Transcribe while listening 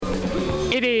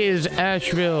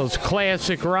Asheville's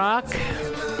classic rock.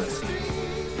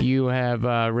 You have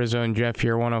Rizzo and Jeff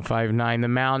here, 105.9 The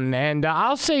Mountain. And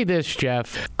I'll say this,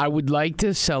 Jeff. I would like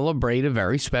to celebrate a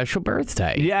very special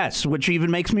birthday. Yes, which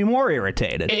even makes me more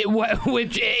irritated. I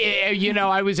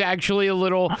was actually a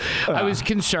little... I was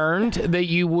concerned that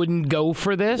you wouldn't go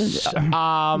for this.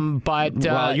 But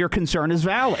well, your concern is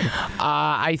valid.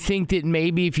 I think that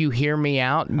maybe if you hear me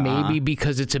out, maybe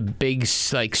because it's a big,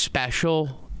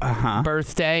 special...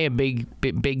 birthday, a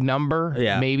big number.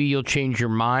 Yeah. Maybe you'll change your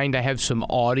mind. I have some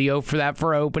audio for that,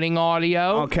 for opening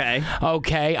audio. Okay.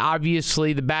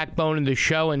 Obviously, the backbone of the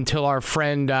show until our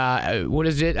friend,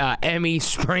 Emmy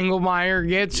Springelmeyer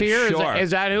gets here. Sure.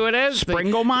 Is that who it is?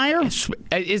 Springelmeyer?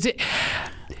 Is it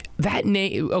that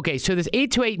name? Okay, so there's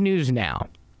 828 News Now.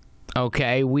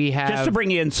 Okay, we have... Just to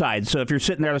bring you inside, so if you're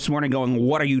sitting there this morning going,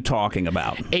 what are you talking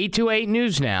about? 828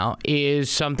 News Now is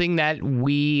something that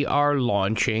we are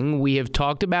launching. We have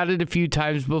talked about it a few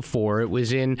times before. It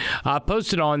was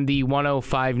posted on the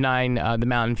 105.9 The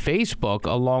Mountain Facebook,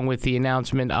 along with the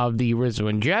announcement of the Rizzo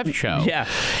and Jeff show. Yeah.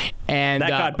 And that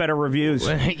got better reviews.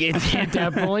 It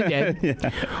definitely did.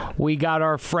 Yeah. We got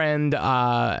our friend...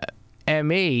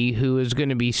 M.E., who is going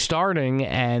to be starting,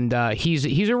 and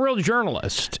he's a real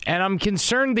journalist. And I'm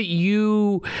concerned that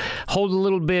you hold a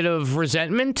little bit of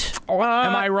resentment. Am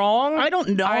I wrong? I don't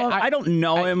know. I don't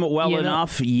know him well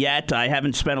enough yet. I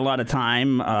haven't spent a lot of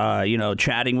time,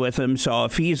 chatting with him. So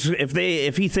if he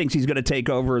thinks he's going to take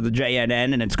over the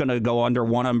JNN and it's going to go under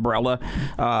one umbrella,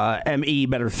 M.E.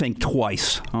 better think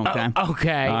twice. Okay.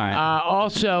 Okay. All right.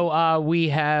 Also, we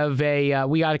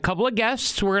got a couple of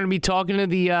guests. We're going to be talking to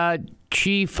the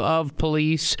Chief of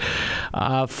Police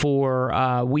for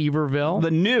Weaverville. The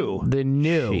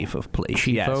new Chief of Police.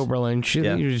 Chief yes. Oberlin. She's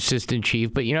assistant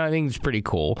chief, but I think it's pretty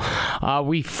cool.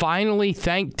 We finally,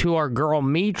 thank to our girl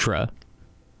Mitra,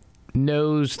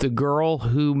 knows the girl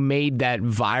who made that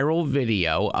viral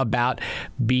video about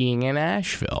being in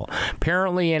Asheville.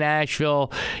 Apparently in Asheville,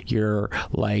 you're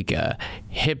like a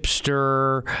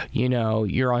hipster,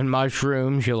 you're on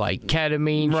mushrooms, you like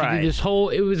ketamine. Right.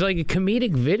 It was like a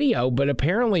comedic video, but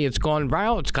apparently it's gone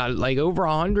viral. It's got like over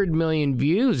 100 million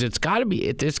views. It's got to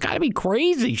be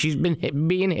crazy. She's been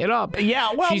being hit up.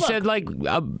 Yeah, well, she said like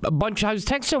a bunch. I was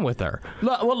texting with her.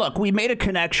 Look, we made a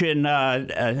connection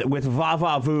with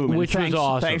Wahoo. Which was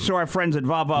awesome. Thanks to our friends at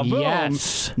Wahoo.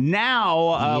 Yes.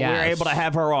 Now we're able to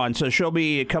have her on. So she'll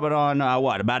be coming on,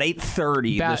 about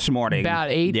 8:30 this morning. About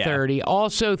 8:30. Yeah.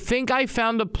 Also, think I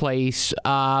found a place,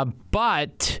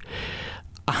 but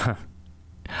I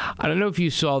don't know if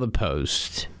you saw the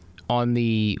post on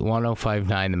the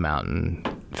 105.9 The Mountain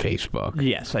Facebook.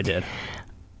 Yes, I did.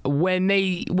 When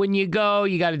you go,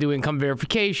 you got to do income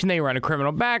verification. They run a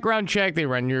criminal background check. They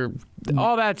run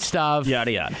all that stuff.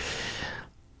 Yada, yada.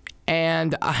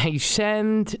 And I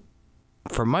send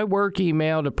from my work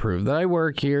email to prove that I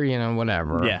work here,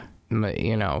 whatever. Yeah.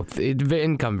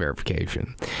 Income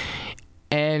verification.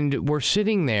 And we're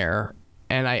sitting there,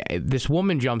 and this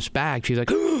woman jumps back. She's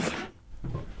like, and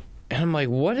I'm like,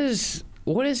 what is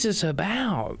this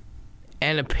about?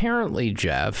 And apparently,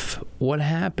 Jeff, what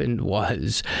happened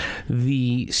was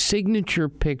the signature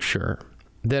picture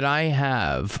that I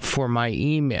have for my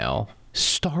email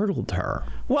startled her.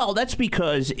 Well, that's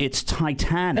because it's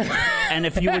Titanic. And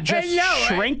if you would just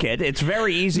shrink it, it's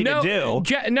very easy to do.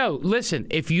 No, listen,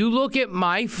 if you look at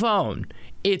my phone,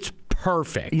 it's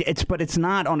perfect. But it's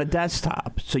not on a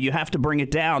desktop. So you have to bring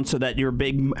it down so that your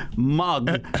big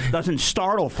mug doesn't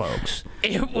startle folks.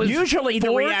 It was usually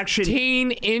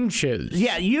 14 inches.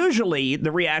 Yeah, usually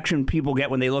the reaction people get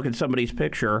when they look at somebody's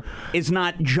picture is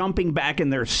not jumping back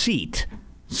in their seat.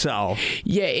 So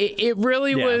yeah, it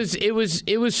really was. It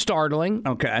was startling.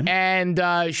 Okay,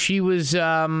 and she was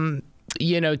taken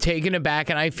aback,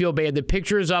 and I feel bad. The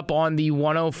picture is up on the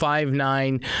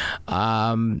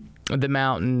 105.9 The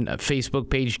Mountain Facebook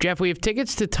page. Jeff, we have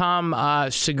tickets to Tom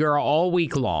Segura all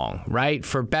week long, right?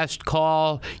 For best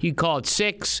call, you call it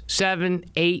 6, 7,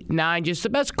 8, 9, just the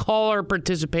best caller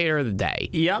participator of the day.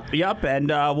 Yep, and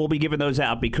we'll be giving those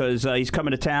out because he's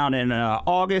coming to town in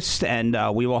August, and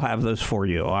we will have those for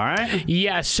you, all right?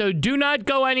 Yes, so do not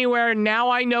go anywhere. Now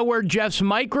I know where Jeff's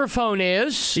microphone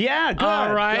is. Yeah, good.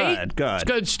 All right. Good. It's a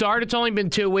good start. It's only been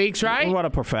 2 weeks, right? What a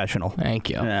professional. Thank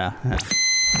you. Yeah.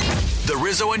 The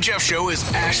Rizzo and Jeff Show is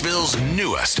Asheville's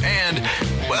newest and,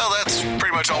 well, that's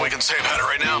pretty much all we can say about it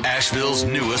right now. Asheville's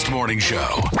newest morning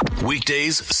show.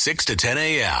 Weekdays 6 to 10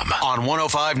 a.m. on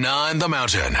 105.9 The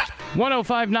Mountain.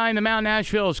 105.9 The Mountain,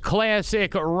 Asheville's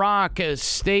classic rock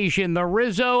station. The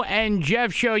Rizzo and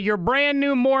Jeff Show, your brand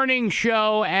new morning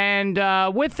show. And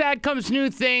with that comes new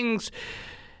things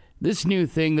this new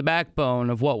thing, the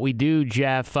backbone of what we do,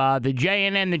 Jeff, the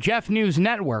JNN, the Jeff News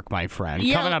Network, my friend,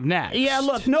 coming up next. Yeah,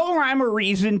 look, no rhyme or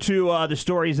reason to the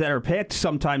stories that are picked,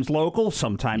 sometimes local,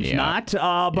 sometimes not.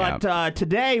 But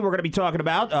today we're going to be talking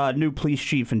about new police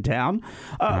chief in town.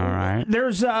 All right.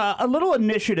 There's a little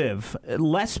initiative,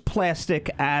 Less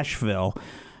Plastic Ashville.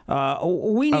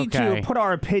 We need to put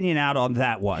our opinion out on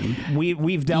that one.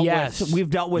 We've dealt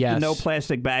with the no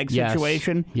plastic bag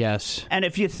situation. Yes. And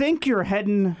if you think you're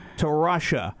heading to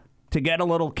Russia to get a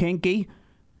little kinky,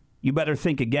 you better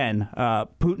think again.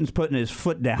 Putin's putting his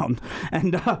foot down.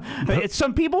 And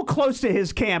some people close to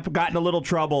his camp got in a little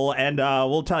trouble, and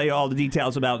we'll tell you all the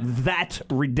details about that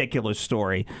ridiculous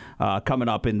story coming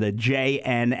up in the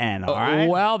JNN, all right?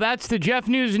 Well, that's the Jeff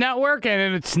News Network,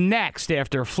 and it's next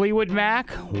after Fleetwood Mac,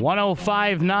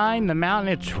 105.9 The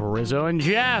Mountain. It's Rizzo and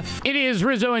Jeff. It is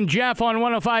Rizzo and Jeff on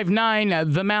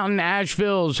 105.9 The Mountain,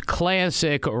 Asheville's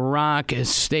classic rock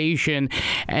station.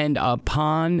 And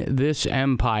upon this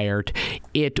empire,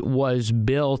 it was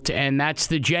built, and that's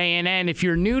the JNN. If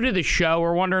you're new to the show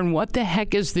or wondering what the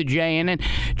heck is the JNN,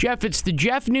 Jeff, it's the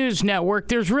Jeff News Network.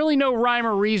 There's really no rhyme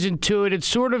or reason to it. It's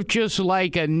sort of just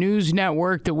like a news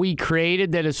network that we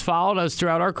created that has followed us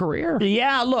throughout our career.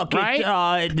 Yeah, look,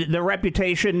 right? The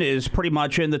reputation is pretty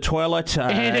much in the toilet.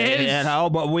 It is.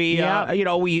 But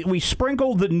we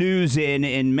sprinkle the news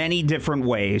in many different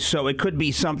ways. So it could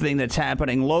be something that's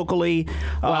happening locally.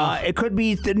 It could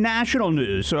be the national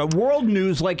news. So world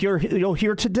news like you'll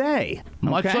hear today.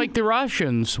 Much like the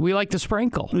Russians, we like to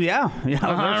sprinkle. Yeah,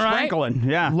 they're sprinkling.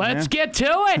 Yeah, let's get to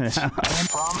it.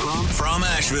 From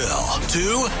Asheville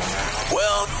to,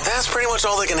 well, that's pretty much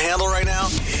all they can handle right now.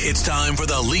 It's time for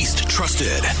the least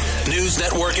trusted news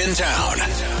network in town.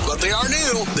 But they are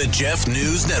new. The Jeff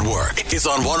News Network is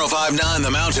on 105.9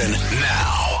 The Mountain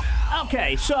now.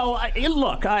 Okay, so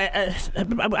look, I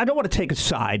don't want to take a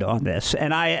side on this,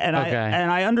 and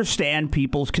I understand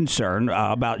people's concern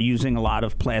about using a lot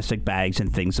of plastic bags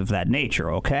and things of that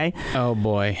nature. Okay. Oh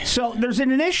boy. So there's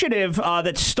an initiative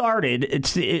that started.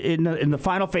 It's in the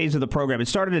final phase of the program. It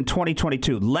started in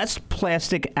 2022. Less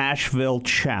Plastic Asheville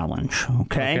Challenge.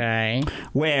 Okay.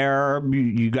 Where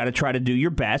you got to try to do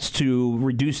your best to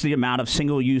reduce the amount of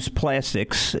single-use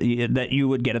plastics that you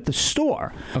would get at the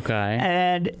store. Okay.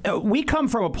 And we come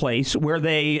from a place where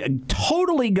they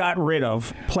totally got rid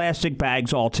of plastic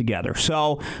bags altogether.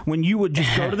 So when you would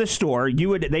just go to the store,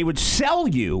 they would sell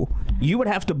you. You would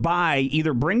have to buy,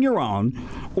 either bring your own,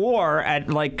 or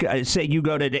at say you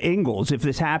go to Ingles, if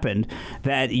this happened,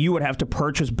 that you would have to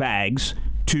purchase bags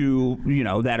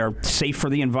that are safe for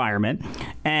the environment,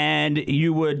 and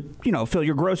you would, fill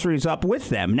your groceries up with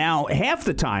them. Now, half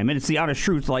the time, and it's the honest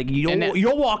truth,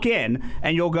 you'll walk in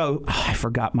and you'll go, I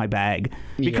forgot my bag,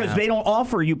 because they don't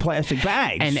offer you plastic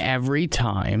bags. And every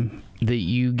time that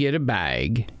you get a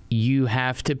bag, you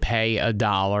have to pay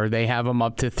 $1. They have them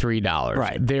up to $3.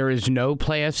 Right. There is no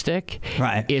plastic.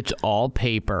 Right. It's all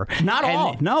paper. Not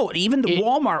all. No, even the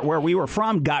Walmart where we were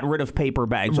from got rid of paper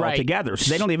bags altogether.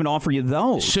 So they don't even offer you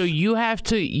those. So you have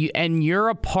to, and your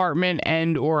apartment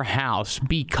and or house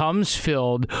becomes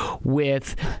filled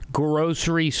with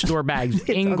grocery store bags,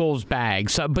 Ingles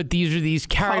bags. But these are these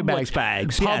carry Publix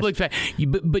bags. Publix bags.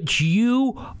 But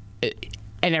you...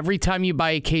 And every time you buy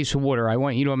a case of water, I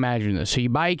want you to imagine this. So you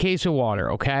buy a case of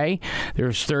water, okay?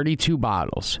 There's 32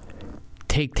 bottles.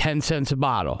 Take 10 cents a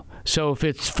bottle. So if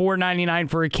it's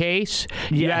 $4.99 for a case,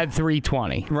 you add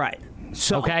 $3.20. Right.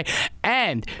 So okay?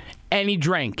 And any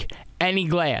drink, any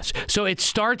glass. So it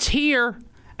starts here.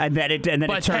 And then it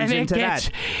turns into that.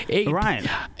 Right.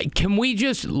 Can we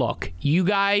just look? You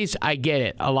guys, I get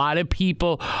it. A lot of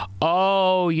people,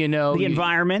 the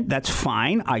environment, that's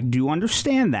fine. I do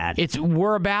understand that.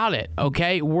 We're about it,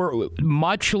 okay? We're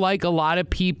much like a lot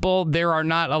of people. There are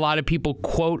not a lot of people,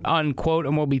 quote unquote,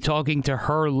 and we'll be talking to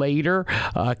her later,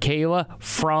 Kayla,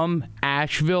 from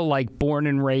Asheville, like born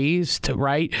and raised,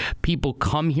 right? People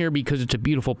come here because it's a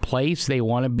beautiful place. They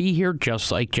want to be here,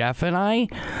 just like Jeff and I.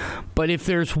 But if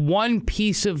there's one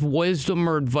piece of wisdom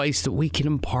or advice that we can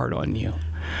impart on you,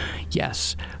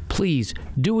 yes, please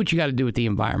do what you got to do with the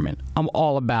environment. I'm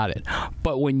all about it.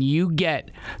 But when you get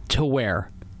to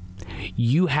where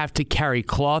you have to carry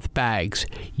cloth bags,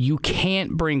 you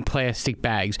can't bring plastic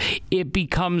bags, it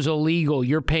becomes illegal.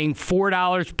 You're paying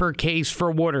 $4 per case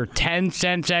for water, 10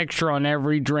 cents extra on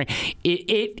every drink.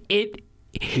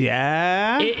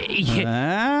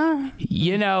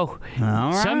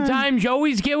 Sometimes you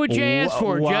always get what you ask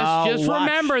for. Just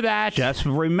remember that. Just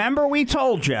remember we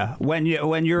told you when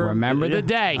you're remember the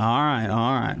day. All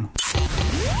right.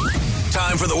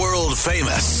 Time for the world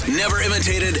famous, never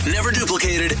imitated, never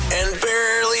duplicated, and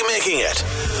barely making it.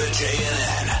 The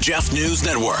JNN. Jeff News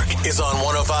Network is on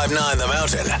 105.9 The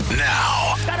Mountain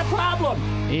now. Got a problem.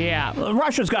 Yeah.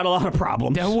 Russia's got a lot of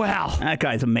problems. Well. That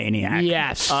guy's a maniac.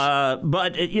 Yes.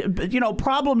 But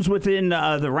problems within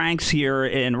the ranks here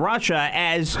in Russia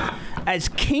as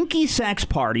kinky sex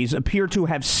parties appear to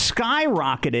have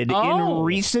skyrocketed in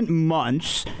recent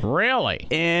months. Really?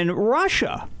 In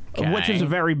Russia. Okay. Which is a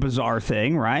very bizarre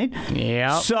thing, right?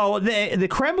 Yeah. So the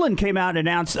Kremlin came out and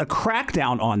announced a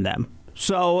crackdown on them.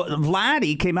 So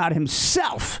Vladdy came out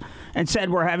himself and said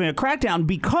we're having a crackdown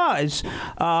because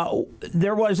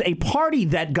there was a party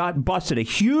that got busted, a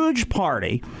huge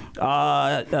party,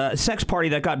 sex party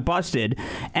that got busted,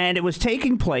 and it was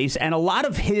taking place, and a lot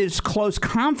of his close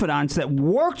confidants that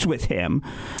worked with him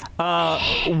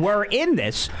were in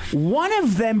this. One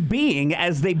of them being,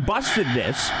 as they busted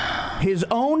this, his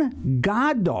own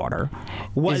goddaughter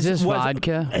was... Is this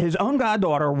vodka? His own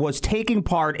goddaughter was taking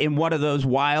part in one of those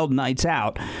wild nights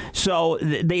out. So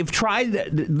they've tried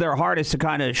their hardest to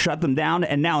kind of shut them down,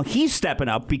 and now he's stepping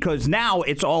up because now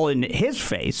it's all in his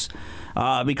face.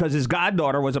 Because his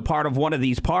goddaughter was a part of one of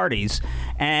these parties,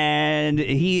 and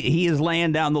he is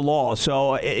laying down the law.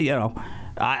 So,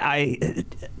 I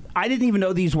didn't even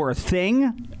know these were a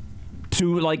thing.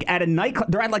 At a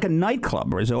nightclub, they're at like a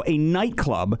nightclub, Rizzo, a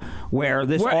nightclub where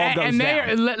this all goes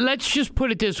down. Let's just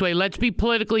put it this way. Let's be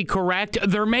politically correct.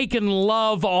 They're making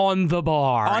love on the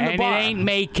bar. It ain't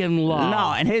making love.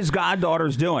 No, and his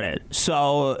goddaughter's doing it.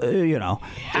 So,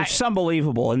 it's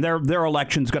unbelievable. And their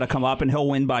election's going to come up, and he'll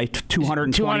win by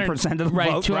 220% of the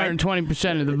vote. Right,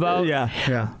 220% of the vote.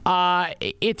 Yeah.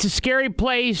 It's a scary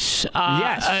place.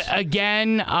 Yes.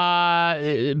 Again,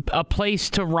 a place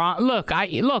to run. Look, I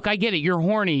get it. You're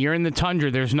horny. You're in the tundra.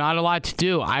 There's not a lot to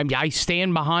do. I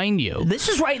stand behind you. This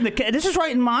is right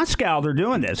in Moscow. They're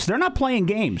doing this. They're not playing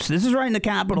games. This is right in the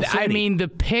capital city. I mean, the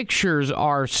pictures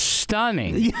are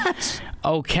stunning. Yes.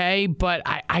 Okay, but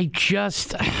I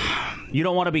just... You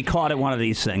don't want to be caught at one of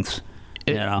these things.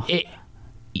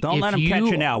 Don't let him catch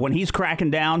you now. When he's cracking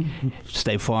down,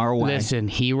 stay far away. Listen,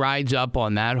 he rides up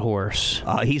on that horse.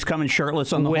 He's coming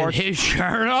shirtless on the horse? With his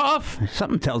shirt off?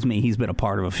 Something tells me he's been a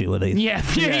part of a few of these. Yeah,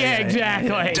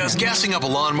 exactly. Does gassing up a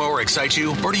lawnmower excite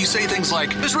you? Or do you say things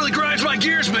like, this really grinds my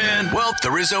gears, man? Well,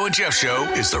 the Rizzo and Jeff Show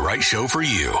is the right show for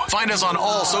you. Find us on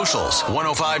all socials,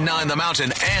 105.9 The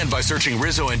Mountain, and by searching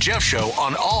Rizzo and Jeff Show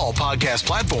on all podcast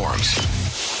platforms.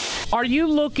 Are you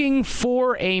looking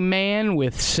for a man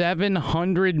with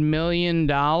 $700 million?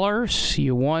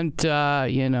 You want,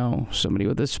 somebody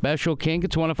with a special kink?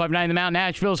 It's 105.9 The Mountain,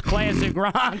 Asheville's classic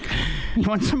rock. You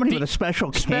want somebody with a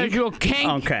special kink? Special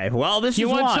kink? Okay, well, this is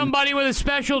one. You want somebody with a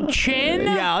special chin?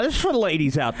 Yeah, this is for the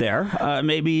ladies out there.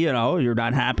 Maybe, you're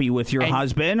not happy with your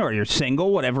husband or you're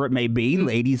single, whatever it may be.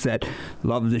 Ladies that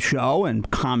love the show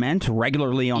and comment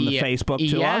regularly on the Facebook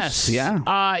to us.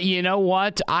 Yeah. You know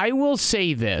what? I will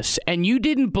say this. And you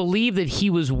didn't believe that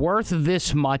he was worth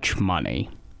this much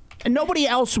money. And nobody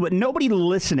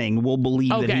listening will believe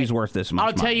that he's worth this much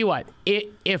money. I'll tell you what.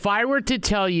 If I were to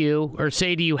tell you or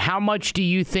say to you, how much do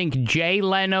you think Jay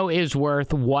Leno is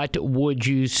worth, what would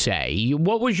you say?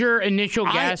 What was your initial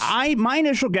guess? My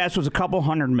initial guess was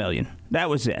 $200 million. That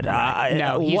was it.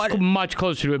 No, he's much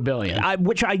closer to $1 billion.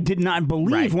 Which I did not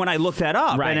believe when I looked that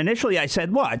up. Right. And initially I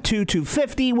said, what,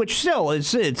 $250, which still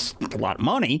it's a lot of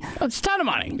money. It's a ton of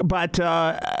money. But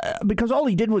because all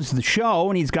he did was the show,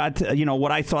 and he's got,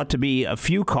 what I thought to be a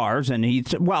few cars, and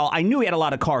I knew he had a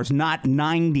lot of cars, not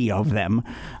 90 of them.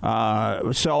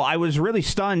 So I was really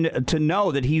stunned to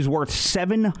know that he's worth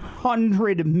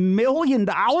 $700 million.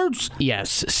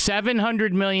 Yes,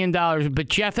 $700 million. But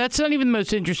Jeff, that's not even the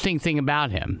most interesting thing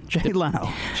about him. Jay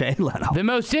Leno. The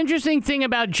most interesting thing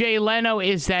about Jay Leno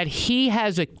is that he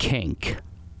has a kink.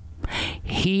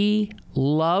 He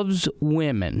loves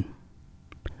women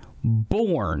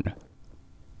born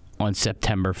on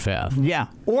September 5th. Yeah,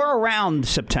 or around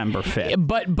September 5th.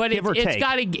 But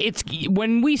it's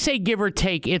when we say give or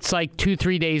take, it's like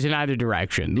 2-3 days in either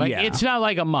direction. Like it's not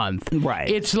like a month. Right.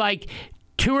 It's like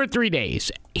 2 or 3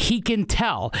 days. He can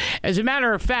tell. As a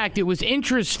matter of fact, it was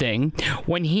interesting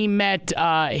when he met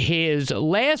his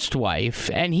last wife,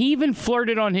 and he even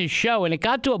flirted on his show, and it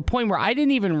got to a point where I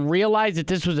didn't even realize that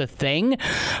this was a thing.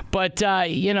 But,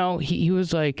 he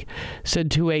was like,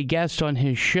 said to a guest on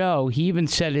his show, he even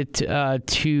said it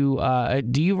to,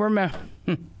 do you remember?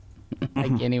 I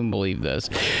can't even believe this.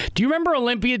 Do you remember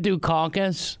Olympia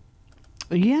Dukakis?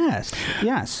 Yes.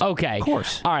 Okay. Of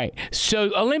course. All right.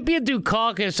 So Olympia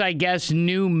Dukakis, I guess,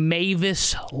 knew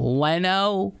Mavis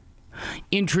Leno,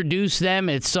 introduced them.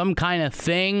 It's some kind of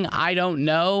thing. I don't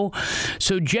know.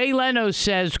 So Jay Leno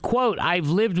says, quote, I've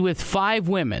lived with 5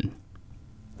 women,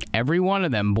 every one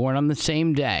of them born on the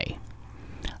same day.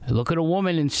 I look at a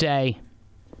woman and say,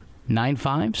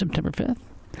 9/5, September 5th?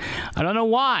 I don't know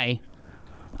why.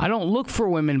 I don't look for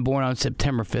women born on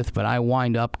September 5th, but I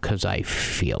wind up because I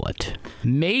feel it.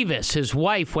 Mavis, his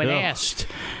wife, when asked,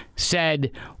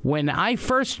 said, when I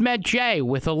first met Jay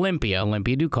with Olympia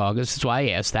Dukakis, that's why I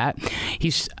asked that,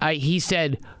 he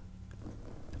said,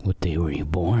 what day were you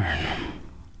born?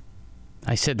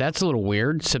 I said, that's a little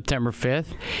weird, September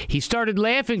 5th. He started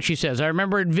laughing, she says. I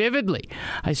remember it vividly.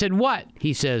 I said, what?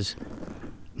 He says,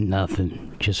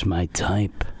 nothing, just my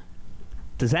type.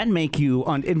 Does that make you...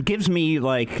 it gives me,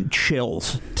 like,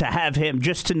 chills to have him,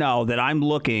 just to know that I'm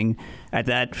looking at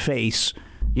that face,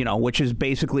 you know, which is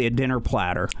basically a dinner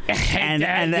platter. And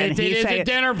then it is a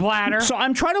dinner platter. So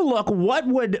I'm trying to look, what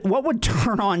would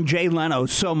turn on Jay Leno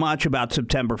so much about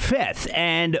September 5th?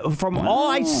 And from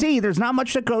all I see, there's not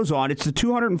much that goes on. It's the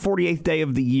 248th day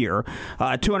of the year,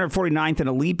 249th in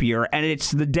a leap year, and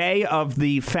it's the day of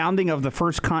the founding of the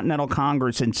First Continental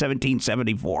Congress in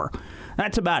 1774.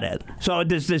 That's about it. So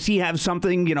does he have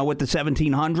something, you know, with the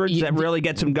 1700s that really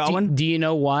gets him going? Do you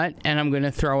know what? And I'm going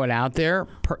to throw it out there.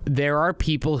 There are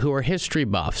people who are history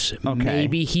buffs. Okay.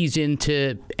 Maybe he's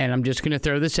into, and I'm just going to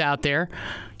throw this out there.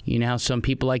 You know how some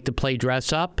people like to play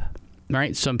dress up?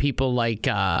 Right? Some people like,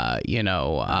 what's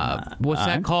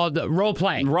that called?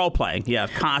 Role-playing. Role-playing, yeah.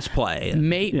 Cosplay.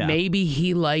 Maybe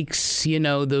he likes, you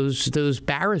know, those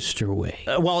barrister ways.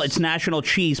 Well, it's National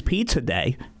Cheese Pizza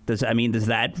Day. Does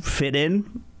that fit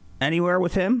in anywhere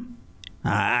with him?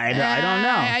 I don't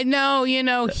know. I know, you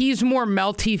know, he's more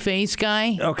melty face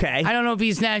guy. Okay. I don't know if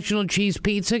he's National Cheese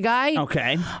Pizza guy.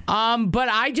 Okay. But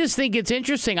I just think it's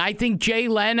interesting. I think Jay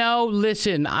Leno,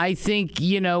 listen, I think,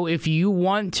 you know, if you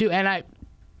want to, and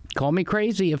call me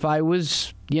crazy if I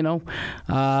was,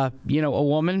 a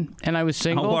woman and I was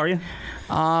single. How are you?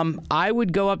 I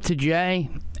would go up to Jay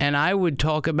and I would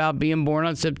talk about being born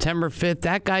on September 5th.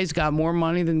 That guy's got more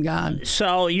money than God.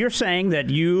 So you're saying that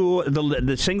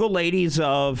the single ladies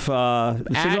of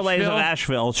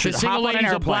Asheville should hop on an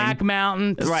airplane. Of Black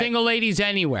Mountain, right. Single ladies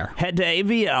anywhere. Head to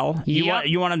AVL. Yep.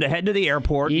 You want them to head to the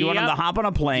airport. You want them to hop on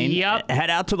a plane. Yep. Head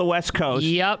out to the West Coast.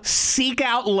 Yep. Seek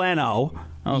out Leno.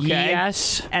 Okay.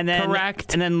 Yes. And then,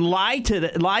 correct. And then lie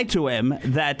to him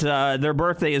that their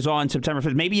birthday is on September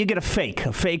 5th. Maybe you get a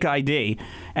fake ID,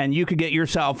 and you could get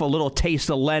yourself a little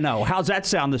taste of Leno. How's that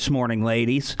sound this morning,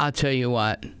 ladies? I'll tell you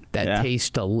what. That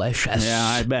tastes delicious. Yeah,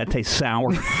 I bet it tastes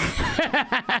sour. The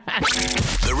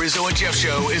Rizzo and Jeff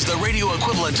Show is the radio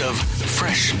equivalent of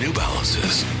fresh New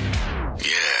Balances.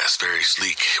 Yes, very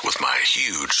sleek with my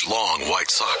huge, long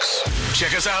white socks.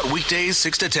 Check us out weekdays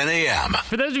 6 to 10 a.m.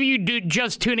 For those of you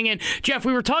just tuning in, Jeff,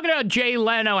 we were talking about Jay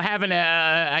Leno having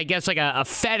a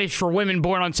fetish for women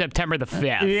born on September the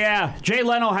 5th. Yeah, Jay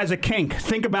Leno has a kink.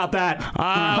 Think about that.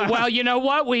 Well, you know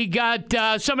what? We got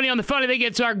somebody on the phone. I think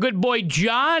it's our good boy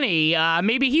Johnny.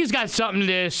 Maybe he's got something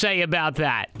to say about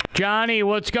that. Johnny,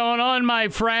 what's going on, my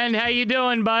friend? How you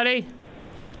doing, buddy?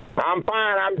 I'm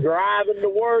fine. I'm driving to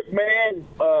work, man.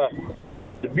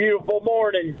 The beautiful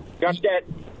morning. Got that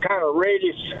kind of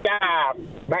reddish sky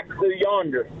back through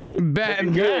yonder.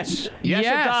 Yes, it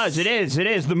does. It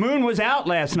is. The moon was out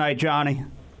last night, Johnny.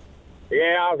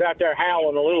 Yeah, I was out there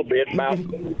howling a little bit about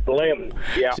 11.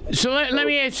 Yeah. So let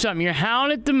me ask you something. You're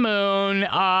howling at the moon.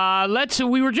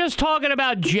 We were just talking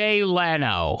about Jay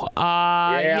Leno. What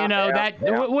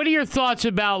are your thoughts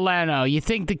about Leno? You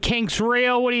think the kink's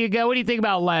real? What do you think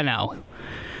about Leno?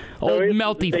 Old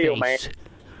melty face. Man.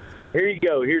 Here you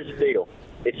go. Here's the deal.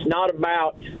 It's not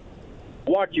about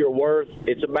what you're worth.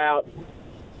 It's about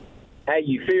how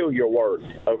you feel you're worth.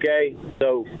 Okay?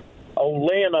 So, old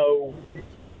Leno,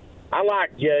 I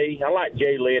like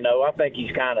Jay Leno. I think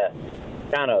he's kind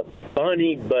of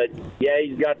funny, but yeah,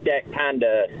 he's got that kind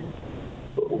of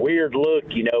weird look,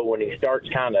 when he starts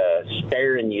kind of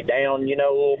staring you down, a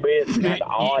little bit. It's kind of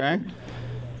odd.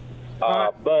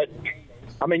 Okay. But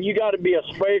I mean, you got to be a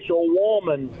special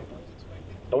woman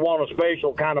to want a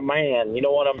special kind of man. You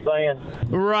know what I'm saying?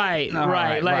 Right.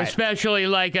 Especially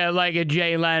like a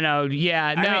Jay Leno.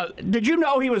 Yeah. Did you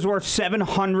know he was worth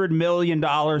 $700 million,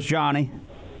 Johnny?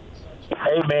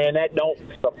 Hey, man, that don't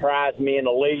surprise me in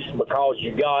the least because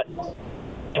you got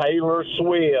Taylor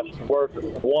Swift worth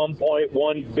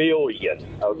 $1.1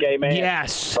 billion. Okay, man?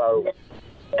 Yes. So,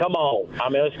 come on. I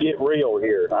mean, let's get real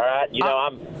here, all right?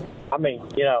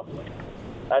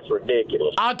 That's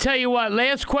ridiculous. I'll tell you what,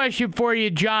 last question for you,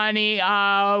 Johnny.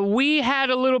 We had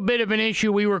a little bit of an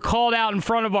issue. We were called out in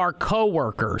front of our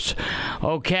coworkers,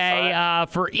 okay,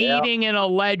 for eating an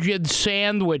alleged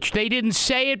sandwich. They didn't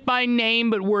say it by name,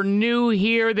 but we're new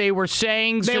here. They were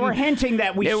saying they were hinting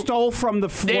that we stole from the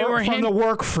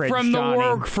work fridge, From Johnny. the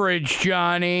work fridge,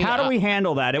 Johnny. How do we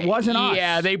handle that? It wasn't us.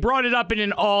 Yeah, they brought it up in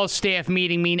an all-staff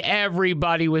meeting. I mean,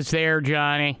 everybody was there,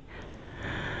 Johnny.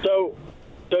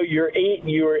 So you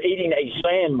were eating a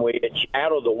sandwich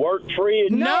out of the work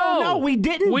fridge? No, we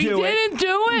didn't do it. We didn't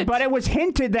do it. But it was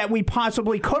hinted that we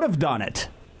possibly could have done it.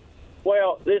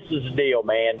 Well, this is the deal,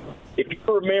 man. If you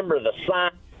remember the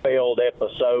Seinfeld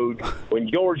episode when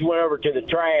George went over to the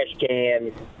trash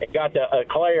can and got the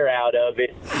eclair out of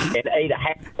it and ate a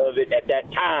half of it at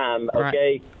that time,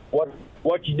 okay,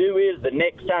 what you do is the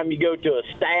next time you go to a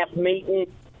staff meeting,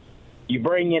 you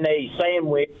bring in a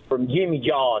sandwich from Jimmy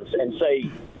John's and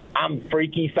say, "I'm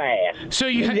freaky fast." So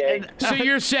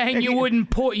you're saying you wouldn't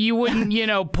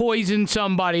poison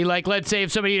somebody, like let's say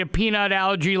if somebody had a peanut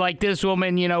allergy like this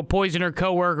woman, poison her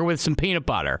coworker with some peanut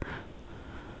butter.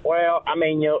 Well, I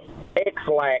mean,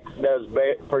 X-Lax does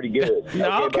pretty good.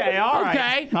 Okay, all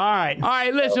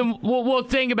right. Listen, we'll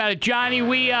think about it, Johnny.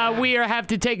 We have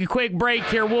to take a quick break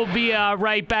here. We'll be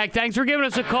right back. Thanks for giving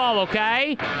us a call.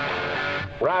 Okay.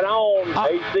 Right on,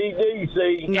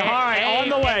 AC/DC. All right, on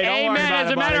the way. Don't worry about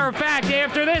As a matter of fact,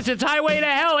 after this, it's Highway to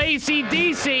Hell,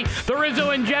 AC/DC. The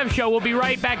Rizzo and Jeff Show. We'll be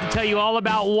right back to tell you all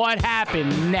about what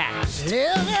happened next.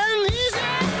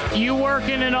 You work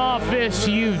in an office,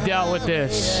 you've dealt with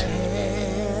this.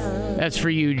 That's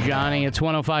for you, Johnny. It's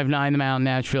 105.9 The Mountain,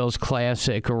 Nashville's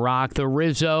classic rock. The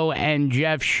Rizzo and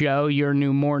Jeff Show, your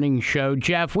new morning show.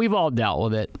 Jeff, we've all dealt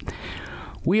with it.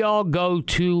 We all go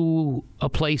to a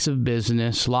place of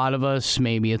business. A lot of us,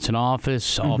 maybe it's an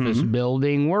office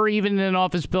building. We're even in an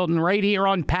office building right here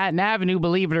on Patton Avenue,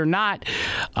 believe it or not.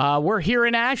 We're here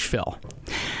in Asheville.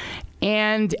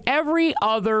 And every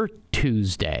other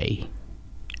Tuesday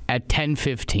at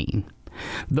 10:15,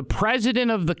 the president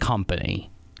of the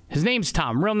company, his name's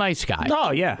Tom, real nice guy.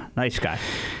 Oh, yeah, nice guy.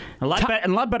 In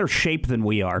a lot better shape than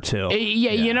we are, too.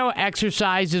 Yeah,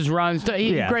 exercises, runs.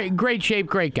 Great shape,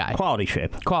 great guy. Quality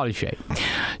shape.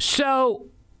 So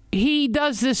he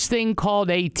does this thing called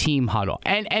a team huddle.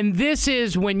 And this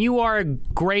is when you are a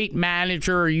great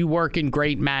manager or you work in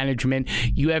great management,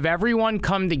 you have everyone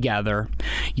come together.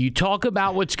 You talk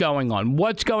about what's going on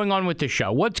with the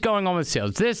show, what's going on with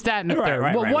sales, this, that, and the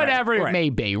third, whatever it may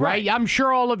be, right? I'm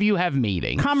sure all of you have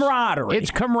meetings. Camaraderie.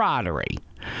 It's camaraderie.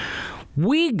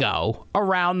 We go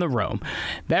around the room.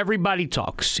 Everybody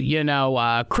talks.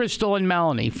 Crystal and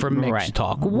Melanie from Mix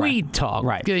talk. We talk.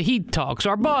 Right. He talks.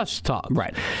 Our boss talks.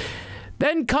 Right.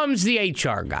 Then comes the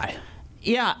HR guy.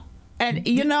 Yeah. And,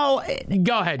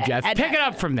 Go ahead, Jeff. Pick it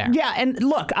up from there. Yeah, and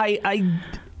look, I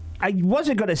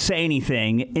wasn't going to say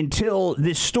anything until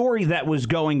this story that was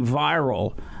going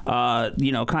viral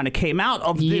kind of came out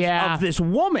of this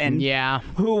woman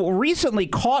who recently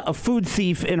caught a food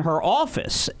thief in her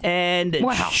office. And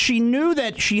she knew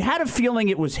that she had a feeling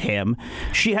it was him.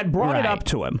 She had brought it up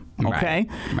to him. Okay?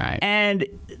 Right. And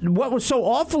what was so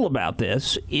awful about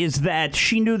this is that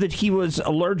she knew that he was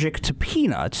allergic to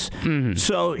peanuts. Mm-hmm.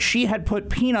 So she had put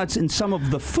peanuts in some of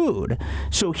the food.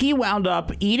 So he wound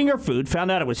up eating her food,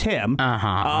 found out it was him,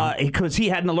 because he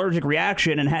had an allergic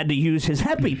reaction and had to use his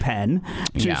EpiPen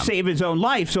to save his own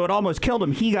life. So it almost killed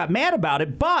him. He got mad about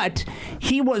it, but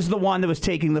he was the one that was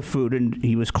taking the food and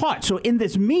he was caught. So in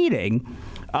this meeting,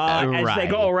 as they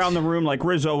go around the room, like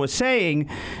Rizzo was saying,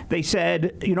 they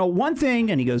said, one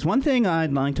thing, and he goes, one thing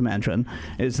I'd like to mention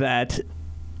is that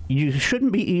you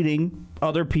shouldn't be eating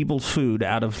other people's food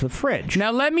out of the fridge.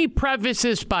 Now, let me preface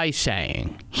this by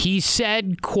saying, he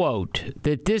said, quote,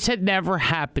 that this had never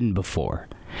happened before.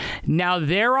 Now,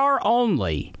 there are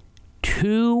only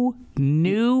 2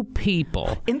 new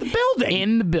people in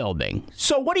the building.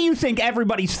 So what do you think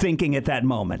everybody's thinking at that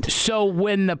moment? So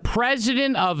when the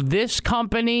president of this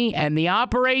company and the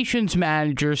operations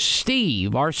manager,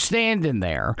 Steve, are standing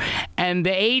there, and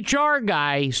the HR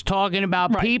guy's talking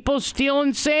about people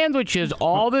stealing sandwiches,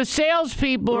 all the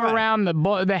salespeople are around,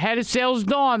 the head of sales,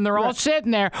 Dawn, they're all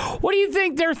sitting there. What do you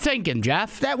think they're thinking,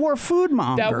 Jeff? That we're food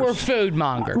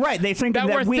mongers. Right. They think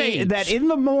that in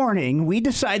the morning we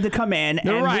decide to come in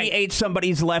and we ate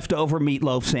somebody's leftover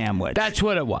meatloaf sandwich. That's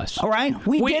what it was. All right?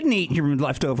 We didn't eat your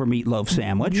leftover meatloaf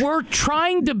sandwich. We're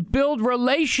trying to build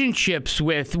relationships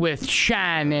with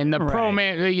Shannon, the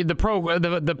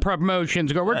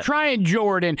promotions girl. We're trying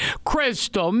Jordan,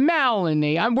 Crystal,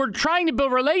 Melanie. We're trying to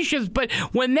build relationships, but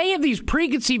when they have these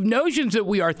preconceived notions that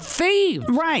we are thieves.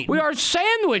 Right. We are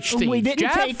sandwich thieves. We didn't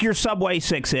Jeff. take your Subway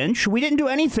 6-inch. We didn't do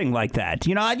anything like that.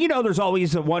 You know, there's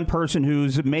always the one person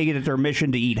who's making it their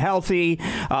mission to eat healthy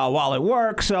while at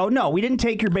work. So, no, we didn't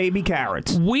take your baby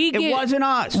carrots. It wasn't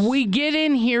us. We get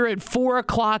in here at 4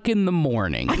 o'clock in the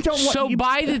morning.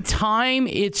 By the time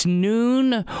it's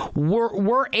noon,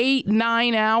 we're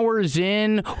 8-9 hours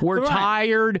in. We're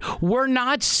tired. We're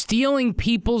not stealing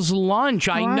people's lunch.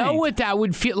 I know what that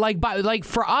would feel like. Like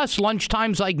for us,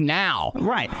 lunchtime's like now.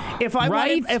 Right. If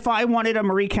I wanted a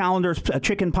Marie Callender's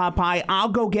chicken pot pie, I'll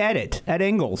go get it at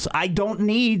Ingles. I don't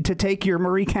need to take your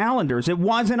Marie Callender's. It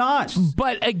wasn't us.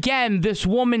 But again, this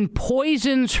woman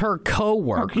poisons her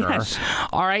coworker. Yes.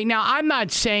 All right. Now, I'm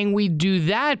not saying we do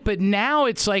that, but now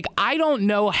it's like I don't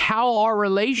know how our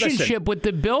relationship with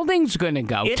the building's going to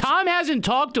go. Tom hasn't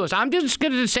talked to us. I'm just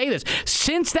going to say this.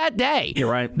 Since that day.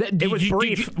 You're right. It was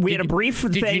brief. We had a brief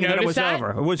thing and then it was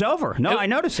over. It was over. No, I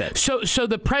noticed it. So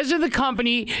the president of the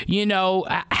company,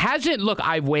 hasn't. Look,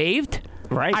 I've waved.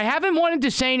 Right. I haven't wanted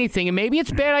to say anything, and maybe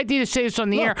it's a bad idea to say this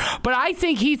on the air, but I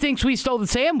think he thinks we stole the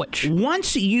sandwich.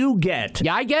 Once you get...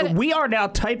 Yeah, I get it. We are now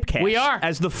typecast we are.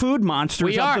 as the food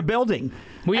monsters of the building.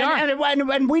 We are.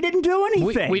 And we didn't do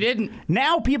anything. We didn't.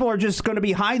 Now people are just going to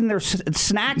be hiding their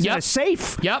snacks in a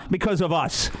safe because of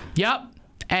us. Yep.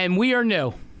 And we are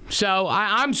new. So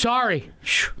I'm sorry.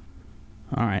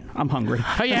 All right, I'm hungry.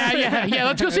 Yeah.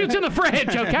 Let's go see what's in the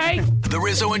fridge, okay? The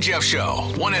Rizzo and Jeff Show.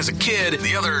 One has a kid,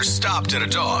 the other stopped at a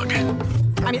dog.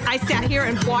 I mean, I sat here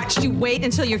and watched you wait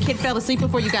until your kid fell asleep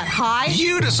before you got high.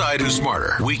 You decide who's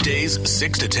smarter. Weekdays,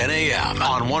 6 to 10 a.m.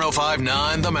 on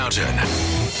 105.9 The Mountain.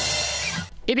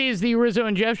 It is the Rizzo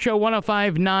and Jeff Show,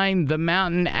 105.9 The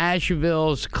Mountain,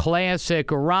 Asheville's classic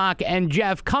rock. And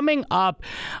Jeff, coming up,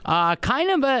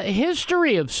 kind of a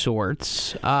history of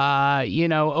sorts,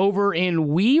 over in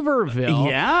Weaverville.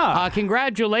 Yeah.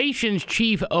 Congratulations,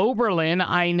 Chief Oberlin.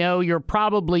 I know you're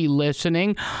probably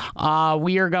listening.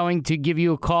 We are going to give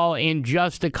you a call in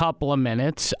just a couple of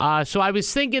minutes. So I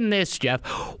was thinking this, Jeff.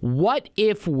 What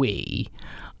if we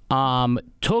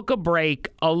took a break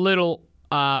a little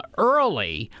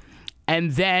early,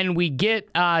 and then we get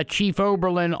Chief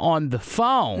Oberlin on the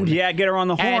phone. Yeah, get her on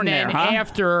the horn there, huh?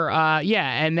 After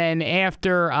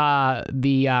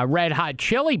the Red Hot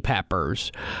Chili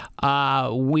Peppers,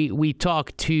 we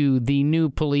talk to the new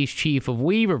police chief of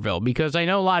Weaverville, because I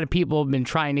know a lot of people have been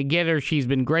trying to get her. She's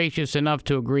been gracious enough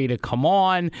to agree to come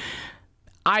on.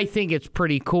 I think it's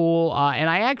pretty cool, and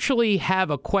I actually have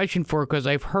a question for her, because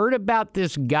I've heard about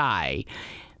this guy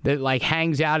that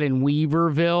hangs out in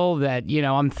Weaverville that,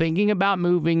 I'm thinking about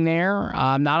moving there.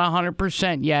 I'm not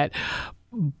 100% yet,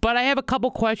 but I have a couple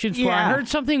questions for her. I heard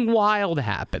something wild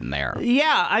happen there.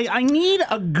 Yeah, I need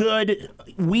a good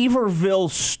Weaverville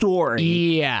story.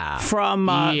 Yeah. From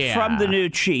the new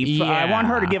chief. Yeah. I want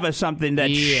her to give us something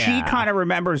that she kind of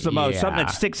remembers the most, something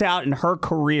that sticks out in her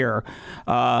career.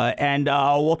 And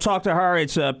we'll talk to her.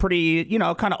 It's a pretty,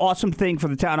 kind of awesome thing for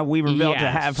the town of Weaverville to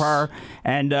have her.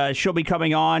 And she'll be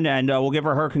coming on, and we'll give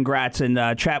her congrats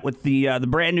and chat with the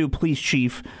brand new police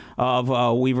chief of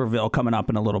Weaverville coming up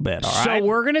in a little bit. All right? So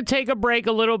we're going to take a break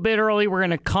a little bit early. We're going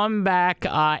to come back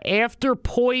after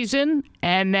Poison,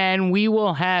 and then we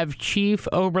will have Chief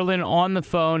Oberlin on the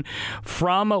phone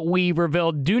from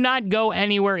Weaverville. Do not go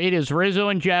anywhere. It is Rizzo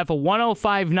and Jeff,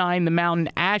 105.9 The Mountain,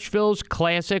 Asheville's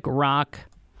classic rock.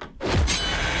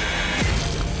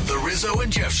 The Rizzo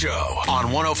and Jeff Show on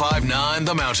 105.9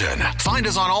 The Mountain. Find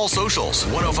us on all socials,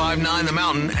 105.9 The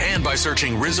Mountain, and by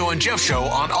searching Rizzo and Jeff Show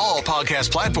on all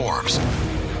podcast platforms.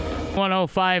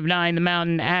 105.9 The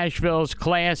Mountain, Asheville's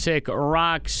classic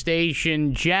rock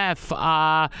station. Jeff,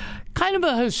 kind of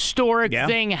a historic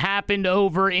thing happened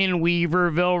over in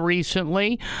Weaverville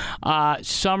recently.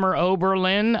 Summer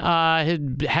Oberlin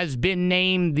has been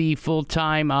named the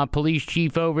full-time police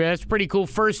chief over there. That's pretty cool.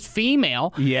 First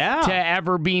female to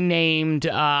ever be named,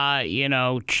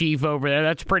 chief over there.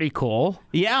 That's pretty cool.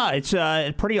 Yeah, it's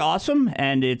pretty awesome,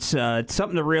 and it's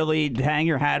something to really hang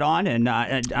your hat on, and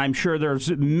I'm sure there's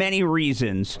many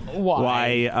reasons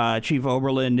why Chief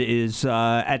Oberlin is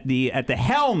at the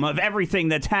helm of everything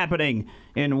that's happening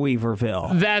in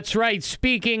Weaverville. That's right.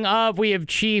 Speaking of, we have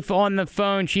Chief on the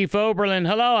phone. Chief Oberlin,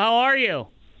 hello, how are you?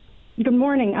 Good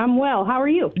morning. I'm well. How are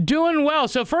you? Doing well.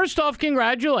 So first off,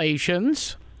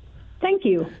 congratulations. Thank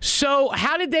you. So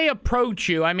how did they approach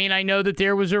you? I mean, I know that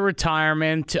there was a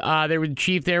retirement. The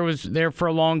chief there was there for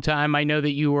a long time. I know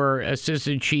that you were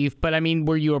assistant chief. But, I mean,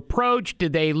 were you approached?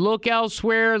 Did they look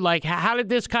elsewhere? Like, how did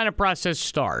this kind of process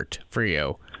start for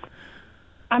you?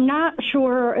 I'm not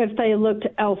sure if they looked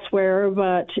elsewhere,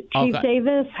 but Chief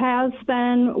Davis has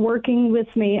been working with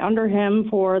me under him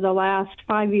for the last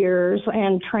 5 years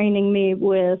and training me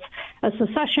with a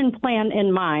succession plan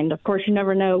in mind. Of course, you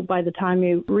never know by the time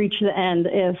you reach the end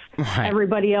if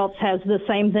everybody else has the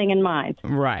same thing in mind.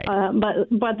 Right.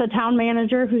 But the town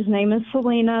manager, whose name is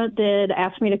Selena, did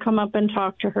ask me to come up and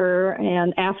talk to her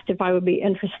and asked if I would be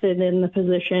interested in the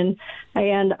position.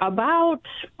 And about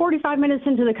 45 minutes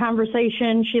into the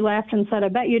conversation, she laughed and said, "I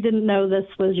bet you didn't know this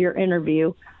was your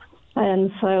interview."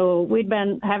 And so we'd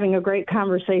been having a great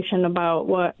conversation about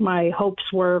what my hopes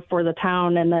were for the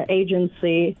town and the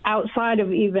agency outside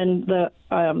of even the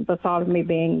thought of me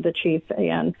being the chief,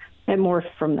 and it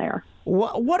morphed from there.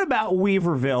 What about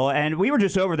Weaverville? And we were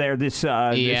just over there this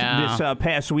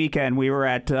past weekend. We were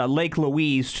at Lake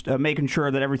Louise, making sure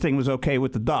that everything was okay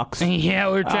with the ducks. Yeah,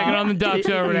 we were checking on the ducks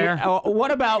over there. What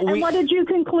about and what did you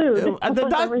conclude?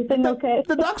 Was everything okay?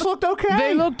 The ducks looked okay.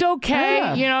 They looked okay.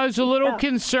 Yeah. You know, I was a little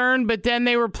concerned, but then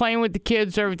they were playing with the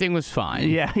kids, so everything was fine.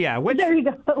 Yeah. There you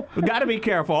go. We got to be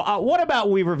careful. What about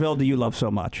Weaverville do you love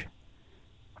so much?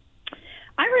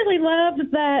 I really love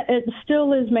that it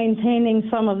still is maintaining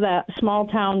some of that small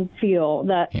town feel,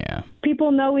 that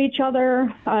people know each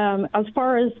other. As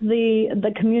far as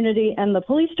the community and the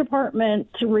police department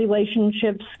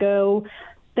relationships go,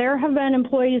 there have been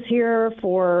employees here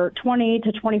for 20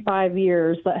 to 25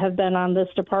 years that have been on this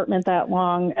department that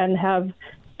long and have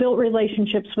built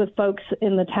relationships with folks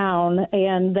in the town,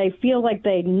 and they feel like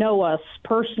they know us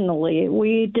personally.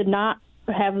 We did not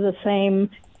have the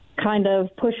same kind of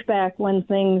pushback when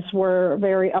things were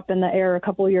very up in the air a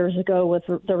couple of years ago with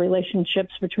the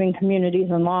relationships between communities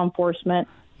and law enforcement.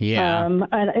 Yeah.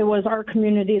 And it was our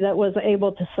community that was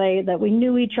able to say that we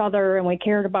knew each other and we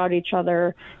cared about each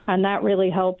other, and that really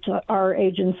helped our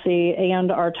agency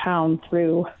and our town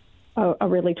through a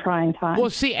really trying time.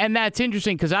 Well, see, and that's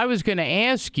interesting because I was going to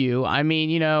ask you, I mean,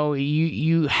 you know,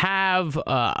 you have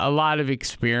a lot of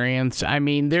experience. I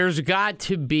mean, there's got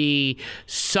to be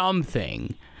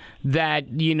something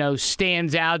that, you know,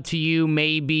 stands out to you,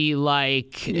 maybe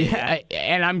like,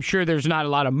 and I'm sure there's not a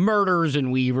lot of murders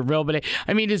in Weaverville, but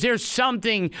I mean, is there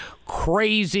something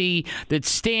crazy that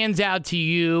stands out to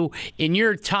you in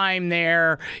your time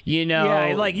there, you know?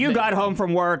 Yeah, like you got home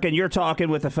from work and you're talking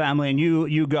with the family and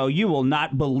you go, you will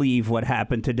not believe what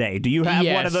happened today. Do you have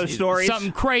one of those stories?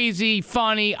 Something crazy,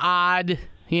 funny, odd,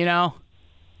 you know?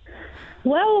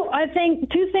 Well, I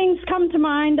think two things come to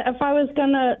mind. If I was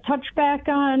going to touch back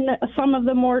on some of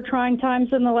the more trying times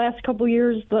in the last couple of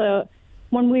years,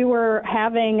 when we were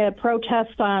having a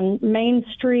protest on Main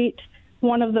Street,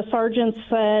 one of the sergeants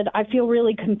said, "I feel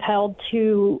really compelled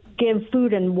to give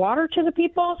food and water to the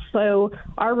people." So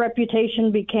our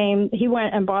reputation became, he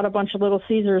went and bought a bunch of Little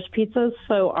Caesars pizzas,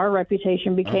 so our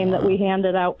reputation became that we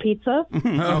handed out pizza.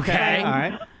 Okay. All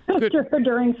right.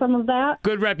 During some of that.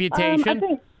 Good reputation. I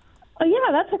think,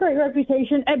 yeah, that's a great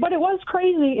reputation. But it was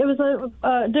crazy. It was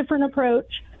a different approach.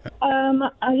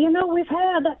 You know, we've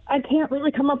had, I can't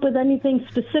really come up with anything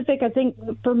specific. I think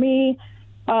for me,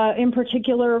 in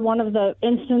particular, one of the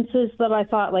instances that I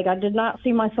thought, like, I did not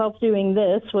see myself doing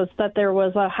this was that there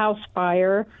was a house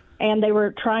fire and they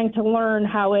were trying to learn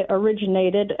how it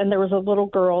originated. And there was a little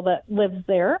girl that lived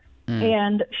there.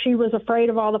 And she was afraid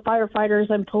of all the firefighters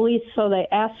and police. So they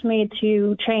asked me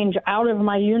to change out of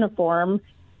my uniform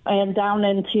and down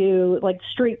into like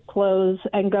street clothes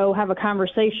and go have a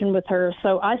conversation with her.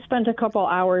 So I spent a couple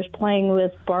hours playing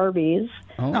with Barbies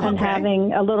and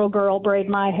having a little girl braid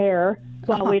my hair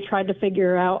while we tried to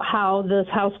figure out how this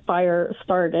house fire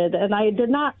started. And I did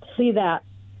not see that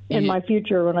in my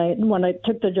future when I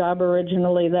took the job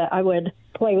originally, that I would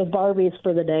play with Barbies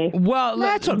for the day. Well,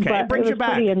 that's okay. It brings you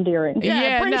back. Pretty endearing.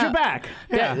 Yeah, it brings you back.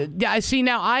 I see.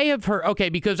 Now I have heard. Okay,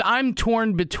 because I'm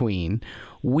torn between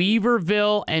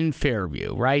Weaverville and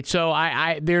Fairview, right? So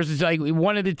there's like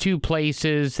one of the two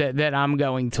places that I'm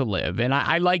going to live, and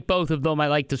I like both of them. I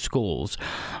like the schools,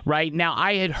 right? Now,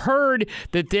 I had heard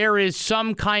that there is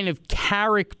some kind of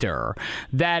character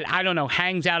that, I don't know,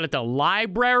 hangs out at the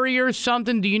library or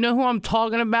something. Do you know who I'm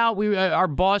talking about? Our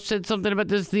boss said something about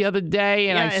this the other day,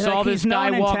 and I saw this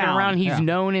guy walking around. He's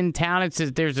known in town. It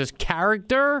says there's this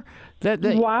character that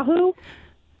Wahoo?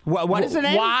 What is the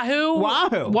name? Wahoo?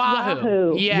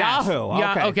 Wahoo. Yes. Yahoo.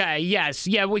 Okay. Okay. Yes.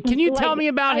 Yeah. Can you tell me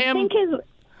about him?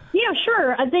 Yeah,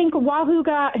 sure. I think Wahoo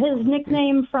got his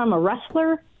nickname from a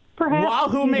wrestler.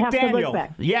 perhaps. Wahoo You'd have to look McDaniel.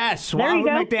 back. Yes, There you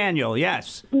Wahoo go. McDaniel.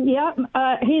 Yes. Yeah,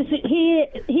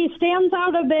 he stands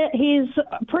out a bit. He's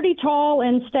pretty tall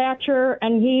in stature,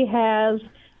 and he has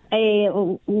a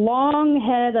long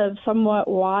head of somewhat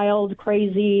wild,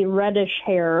 crazy, reddish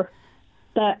hair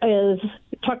that is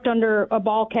tucked under a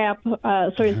ball cap.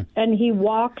 And he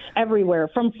walks everywhere,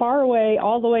 from far away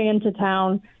all the way into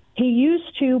town. He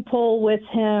used to pull with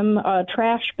him a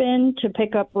trash bin to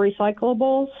pick up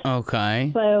recyclables.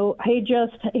 Okay. So he's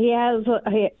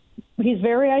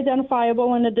very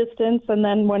identifiable in the distance, and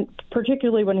then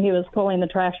particularly when he was pulling the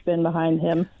trash bin behind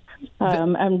him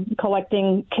and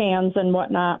collecting cans and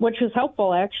whatnot, which is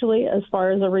helpful actually as far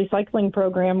as a recycling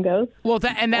program goes. Well,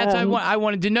 that's I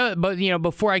wanted to know, but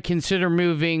before I consider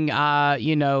moving, my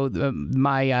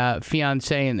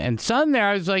fiance and son there,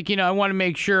 I was like, I want to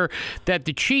make sure that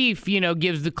the chief,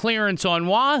 gives the clearance on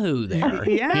Wahoo there.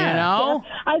 Yeah.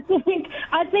 I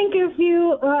think if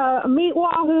you meet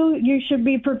Wahoo, you should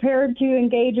be prepared to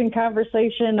engage in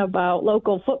conversation about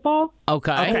local football.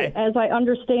 Okay. As I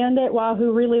understand it,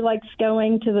 Wahoo really likes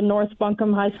going to the North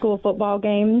Buncombe High School football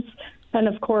games. And,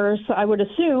 of course, I would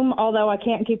assume, although I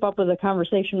can't keep up with the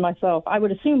conversation myself, I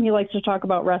would assume he likes to talk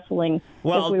about wrestling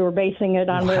if we were basing it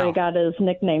on where he got his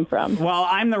nickname from. Well,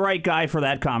 I'm the right guy for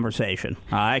that conversation.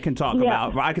 I can talk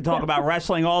about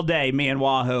wrestling all day, me and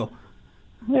Wahoo.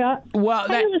 Yeah. Well,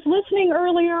 I was listening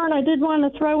earlier, and I did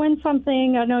want to throw in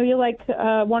something. I know you like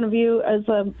one of you as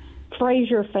a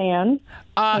Frasier fan.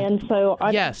 And so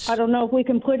I don't know if we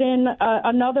can put in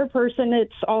another person.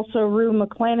 It's also Rue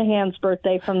McClanahan's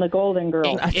birthday from the Golden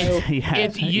Girls.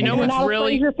 If you're not what's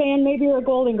really a Frasier fan, maybe you're a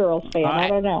Golden Girls fan. I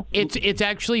don't know. It's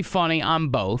actually funny. I'm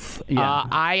both. Yeah.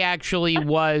 I actually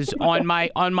was on my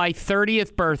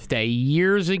 30th birthday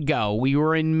years ago. We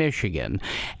were in Michigan,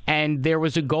 and there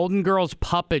was a Golden Girls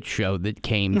puppet show that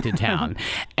came to town.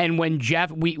 And when Jeff,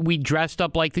 we dressed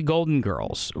up like the Golden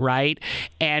Girls, right?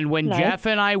 And when Jeff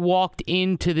and I walked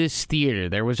into this theater,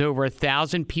 there was over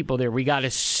 1,000 people there. We got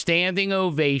a standing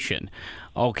ovation.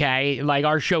 Okay, like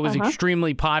our show was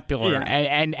extremely popular,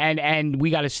 and we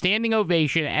got a standing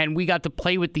ovation, and we got to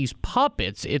play with these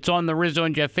puppets. It's on the Rizzo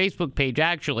and Jeff Facebook page,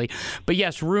 actually. But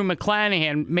yes, Rue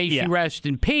McClanahan, may she rest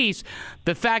in peace.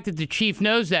 The fact that the chief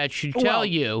knows that should tell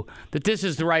you that this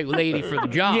is the right lady for the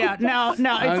job. Yeah. Now,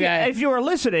 if you were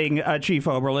listening, Chief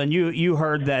Oberlin, you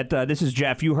heard that this is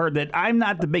Jeff. You heard that I'm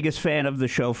not the biggest fan of the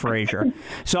show Frasier.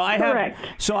 So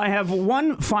I have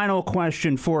one final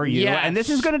question for you, and this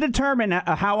is going to determine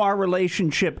how our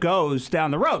relationship goes down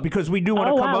the road, because we do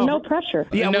want to come over. No pressure.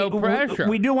 Yeah, no pressure.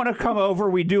 We do want to come over.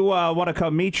 We do want to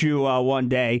come meet you one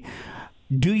day.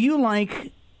 Do you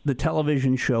like the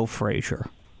television show Frasier?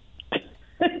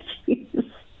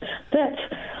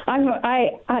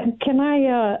 Can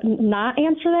I not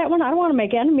answer that one? I don't want to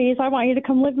make enemies. I want you to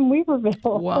come live in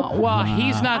Weaverville. Well,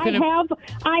 he's not going to.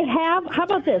 I have. How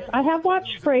about this? I have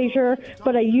watched Frasier,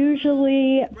 but I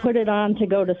usually put it on to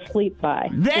go to sleep by.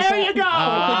 There you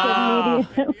go.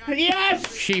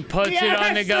 Yes. She puts it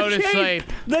on to go to sleep.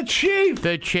 The chief.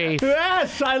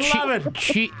 Yes, I love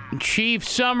it. Chief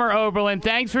Summer Oberlin,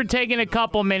 thanks for taking a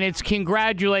couple minutes.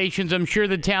 Congratulations. I'm sure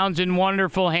the town's in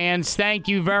wonderful hands. Thank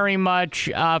you very much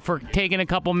for taking a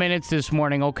couple minutes this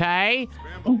morning, okay?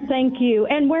 Thank you.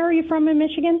 And where are you from in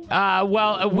Michigan?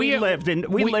 We lived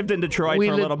in Detroit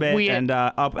for a little bit,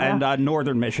 and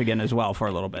northern Michigan as well for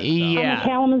a little bit. So. Yeah. I'm a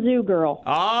Kalamazoo girl.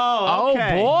 Oh,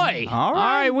 okay. Oh, boy. All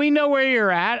right. We know where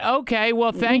you're at. Okay.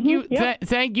 Well, thank you.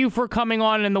 Thank you for coming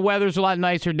on, and the weather's a lot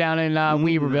nicer down in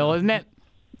Weaverville, isn't it?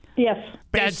 Yes.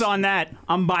 Based on that,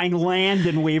 I'm buying land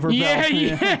in Weaverville. Yeah.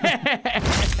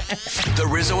 The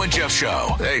Rizzo and Jeff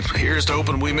Show. Hey, here's to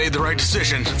hoping we made the right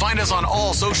decision. Find us on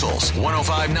all socials,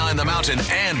 105.9 The Mountain,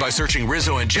 and by searching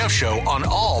Rizzo and Jeff Show on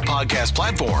all podcast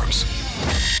platforms.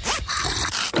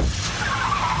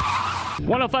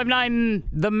 105.9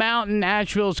 The Mountain,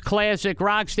 Asheville's classic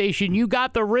rock station. You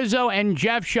got the Rizzo and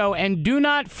Jeff Show. And do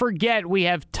not forget, we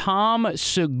have Tom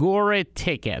Segura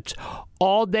tickets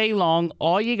all day long.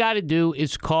 All you got to do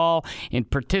is call and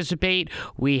participate.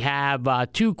 We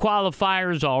have 2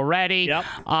 qualifiers already. Yep.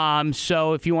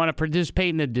 So if you want to participate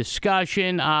in the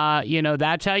discussion,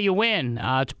 that's how you win.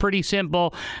 It's pretty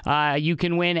simple. You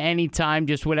can win anytime,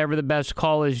 just whatever the best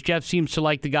call is. Jeff seems to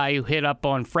like the guy who hit up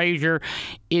on Frasier.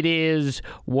 It is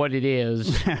what it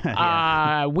is.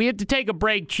 We had to take a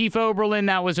break. Chief Oberlin,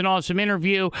 that was an awesome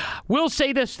interview. We'll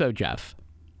say this, though, Jeff.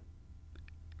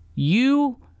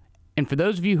 And for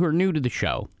those of you who are new to the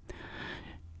show,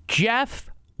 Jeff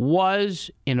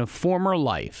was in a former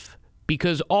life,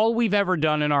 because all we've ever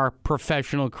done in our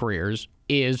professional careers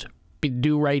is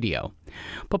do radio.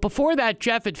 But before that,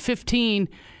 Jeff, at 15,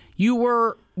 you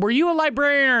were were you a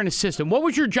librarian or an assistant? What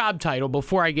was your job title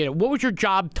before I get it? What was your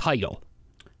job title?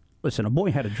 Listen, a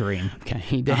boy had a dream. Okay,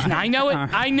 he did. I know it.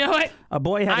 I know it. A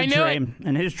boy had a dream,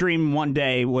 and his dream one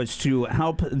day was to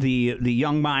help the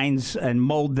young minds and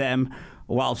mold them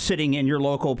while sitting in your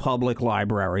local public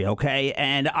library, okay?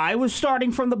 And I was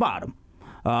starting from the bottom.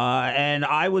 And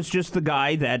I was just the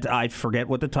guy that, I forget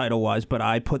what the title was, but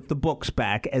I put the books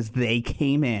back as they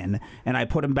came in, and I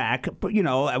put them back, you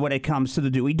know, when it comes to the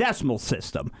Dewey Decimal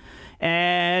System.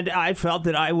 And I felt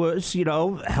that I was, you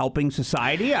know, helping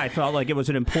society. I felt like it was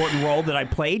an important role that I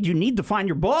played. You need to find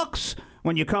your books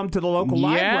when you come to the local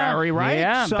library, right?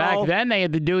 Yeah, so, back then they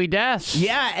had the Dewey Desk.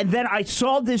 Yeah, and then I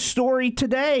saw this story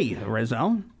today,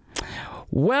 Rizzo.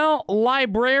 Well,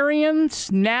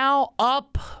 librarians now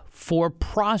up for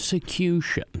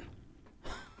prosecution.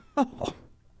 Oh,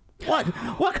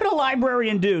 what could a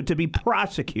librarian do to be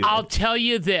prosecuted? I'll tell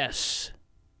you this.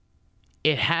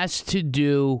 It has to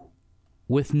do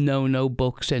with no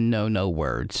books and no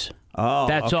words. Oh,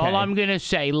 that's all I'm going to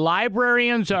say.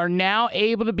 Librarians are now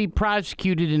able to be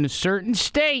prosecuted in a certain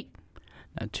state,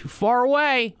 not too far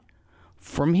away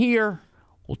from here.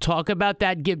 We'll talk about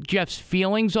that, give Jeff's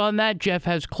feelings on that. Jeff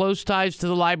has close ties to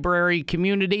the library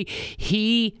community.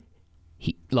 He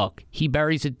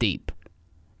buries it deep.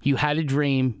 You had a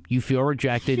dream. You feel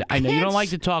rejected. I know you don't like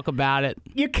to talk about it.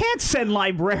 You can't send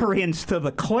librarians to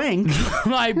the clink.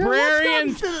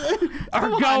 Librarians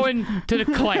are going to the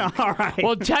clink. All right.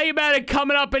 We'll tell you about it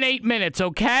coming up in 8 minutes,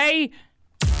 okay?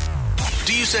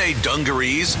 Do you say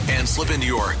dungarees and slip into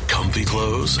your comfy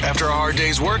clothes after a hard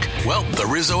day's work? Well, the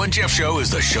Rizzo and Jeff Show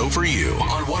is the show for you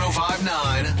on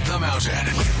 105.9 The Mountain.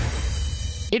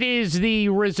 It is the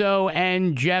Rizzo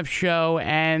and Jeff Show,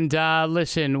 and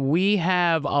listen, we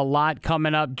have a lot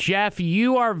coming up. Jeff,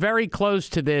 you are very close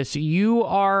to this. You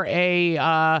are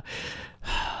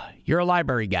you're a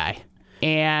library guy,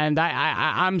 and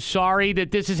I'm sorry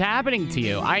that this is happening to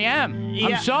you. I am. Yeah,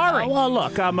 I'm sorry. Well,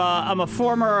 look, I'm a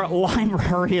former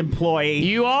library employee.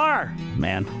 You are.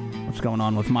 Man, what's going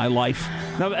on with my life?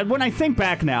 Now, when I think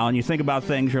back now and you think about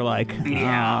things, you're like,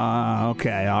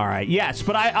 okay, all right. Yes,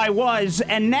 but I was,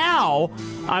 and now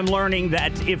I'm learning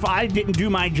that if I didn't do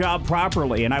my job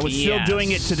properly, and I was still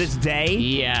doing it to this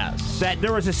day, that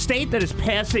there was a state that is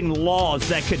passing laws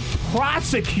that could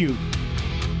prosecute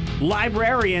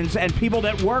librarians and people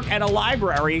that work at a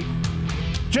library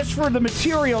just for the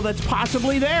material that's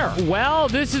possibly there. Well,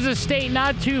 this is a state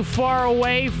not too far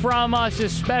away from us,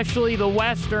 especially the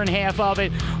western half of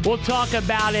it. We'll talk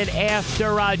about it after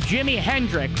Jimi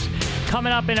Hendrix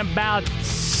coming up in about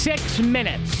 6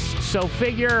 minutes. So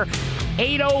figure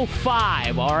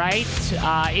 8:05, all right?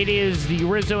 It is the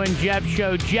Rizzo and Jeff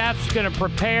Show. Jeff's going to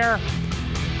prepare.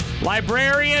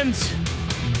 Librarians,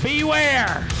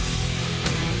 beware.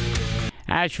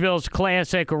 Asheville's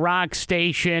classic rock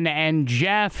station, and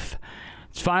Jeff,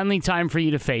 it's finally time for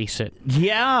you to face it.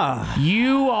 Yeah.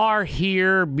 You are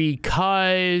here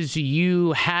because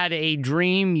you had a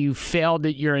dream. You failed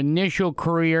at your initial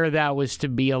career. That was to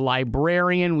be a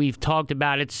librarian. We've talked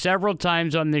about it several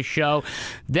times on this show.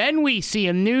 Then we see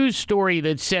a news story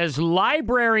that says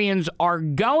librarians are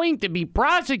going to be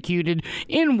prosecuted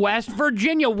in West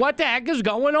Virginia. What the heck is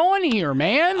going on here,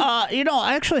 man?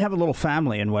 I actually have a little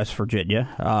family in West Virginia.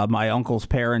 My uncle's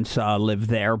parents live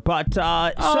there. But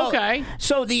okay.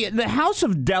 So the House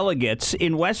of Delegates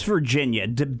in West Virginia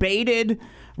debated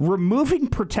removing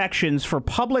protections for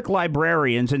public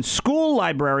librarians and school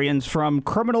librarians from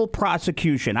criminal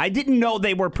prosecution. I didn't know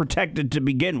they were protected to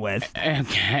begin with.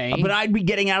 Okay. But I'd be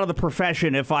getting out of the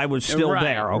profession if I was still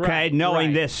there, okay?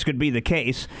 Knowing this could be the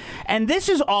case. And this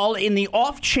is all in the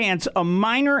off chance a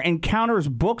minor encounters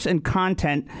books and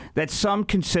content that some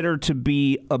consider to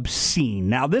be obscene.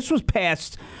 Now, this was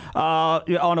passed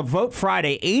on a vote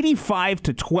Friday,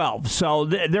 85-12. So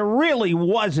there really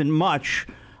wasn't much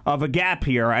of a gap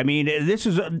here. I mean, this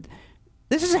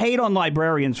is hate on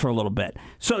librarians for a little bit.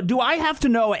 So do I have to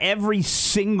know every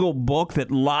single book that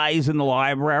lies in the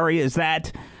library? Is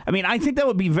that... I mean, I think that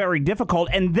would be very difficult.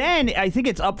 And then I think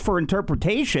it's up for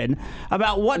interpretation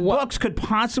about what books could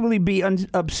possibly be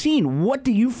obscene. What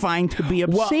do you find to be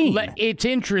obscene? Well, it's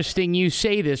interesting you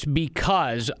say this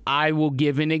because I will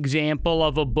give an example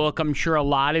of a book. I'm sure a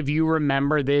lot of you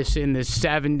remember this in the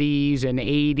 70s and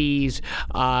 80s.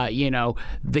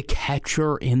 The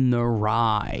Catcher in the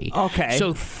Rye. Okay.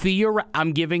 So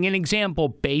I'm giving an example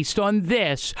based on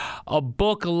this. A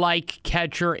book like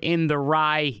Catcher in the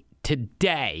Rye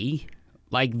today,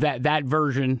 like that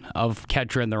version of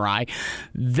Catcher in the Rye,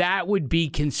 that would be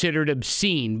considered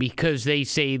obscene because they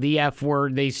say the F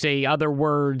word, they say other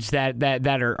words that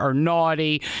are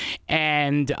naughty,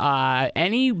 and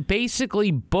any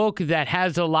basically book that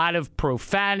has a lot of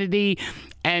profanity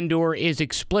and or is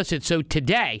explicit. So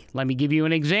today, let me give you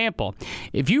an example.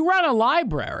 If you run a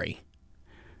library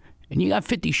and you got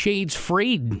 50 Shades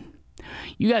Freed,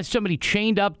 you got somebody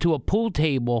chained up to a pool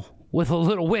table with a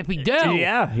little whippy-do.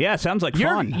 Yeah, sounds like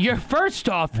fun. You're first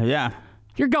off,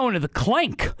 you're going to the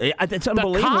clink. It's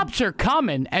unbelievable. The cops are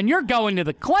coming, and you're going to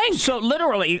the clink. So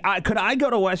literally, could I go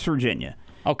to West Virginia,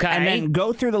 and then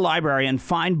go through the library and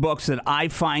find books that I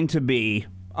find to be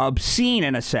obscene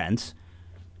in a sense?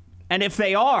 And if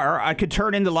they are, I could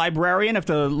turn in the librarian if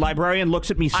the librarian looks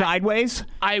at me sideways.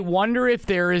 I wonder if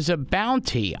there is a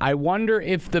bounty. I wonder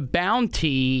if the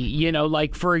bounty,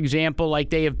 like, for example, like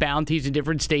they have bounties in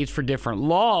different states for different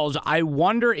laws. I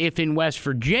wonder if in West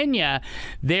Virginia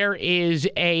there is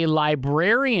a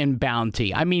librarian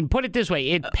bounty. I mean, put it this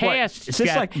way. It passed. Is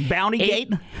this like Bounty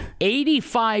Gate?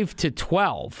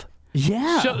 85-12.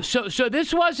 Yeah. So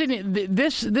this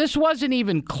wasn't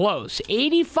even close.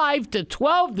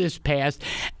 85-12 this passed,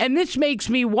 and this makes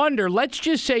me wonder. Let's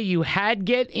just say you had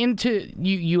gotten into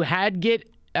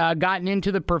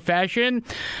the profession.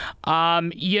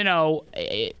 You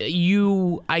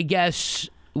I guess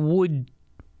would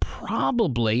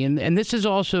probably, and this is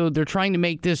also, they're trying to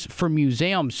make this for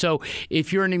museums. So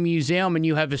if you're in a museum and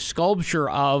you have a sculpture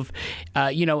of,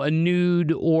 a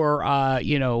nude or,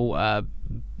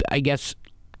 I guess,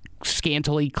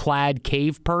 scantily clad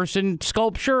cave person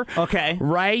sculpture. Okay.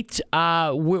 Right?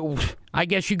 I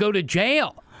guess you go to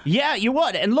jail. Yeah, you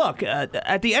would. And look,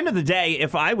 at the end of the day,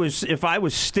 if I was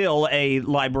still a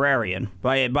librarian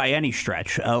by any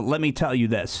stretch, let me tell you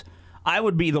this. I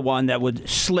would be the one that would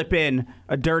slip in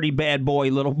a dirty bad boy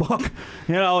little book,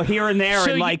 here and there,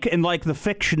 so in the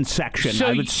fiction section. So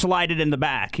I would slide it in the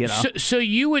back, So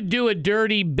you would do a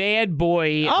dirty bad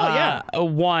boy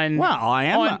one. Well, I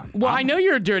am. I know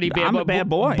you're a dirty bad boy. I'm a bad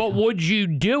boy. But would you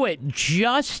do it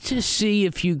just to see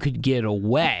if you could get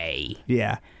away?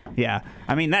 Yeah.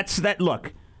 I mean,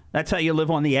 look. That's how you live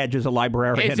on the edge as a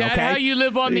librarian, Is that how you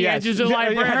live on the edge as a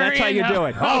librarian? Yeah, that's how you do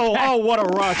it. Oh, what a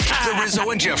rush. The Rizzo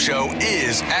and Jeff Show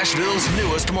is Asheville's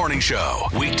newest morning show.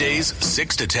 Weekdays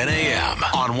 6 to 10 a.m.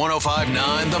 on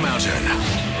 105.9 The Mountain.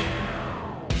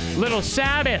 Little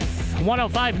Sabbath,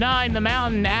 105.9 The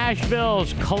Mountain,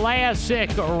 Asheville's classic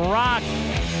rock.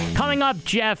 Coming up,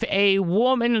 Jeff, a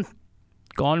woman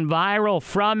gone viral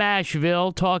from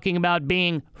Asheville, talking about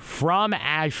being from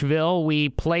Asheville. We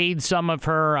played some of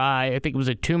her, I think it was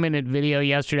a 2-minute video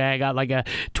yesterday. I got like a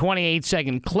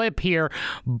 28-second clip here.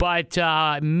 But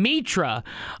Mitra,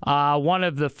 one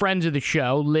of the friends of the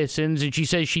show, listens, and she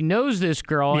says she knows this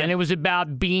girl, and it was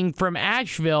about being from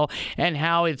Asheville and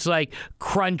how it's like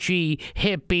crunchy,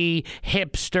 hippie,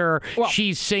 hipster. Well,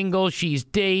 she's single, she's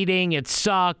dating, it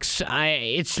sucks.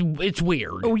 It's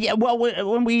weird. Oh, yeah, well,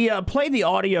 when we played the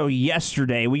audio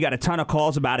yesterday, we got a ton of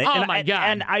calls about it. Oh, my God.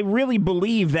 And I really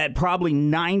believe that probably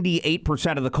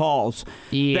 98% of the calls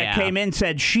that came in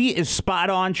said she is spot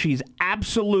on. She's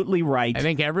absolutely right. I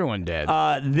think everyone did.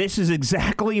 This is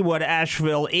exactly what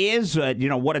Asheville is,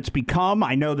 what it's become.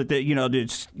 I know that,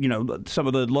 some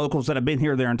of the locals that have been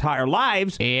here their entire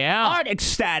lives aren't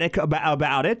ecstatic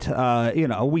about it.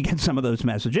 We get some of those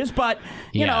messages. But,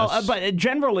 but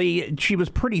generally, she was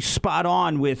pretty spot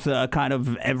on with kind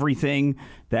of everything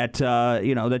that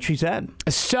she said.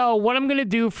 So what I'm going to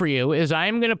do for you is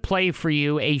I'm going to play for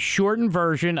you a shortened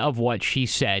version of what she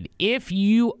said. If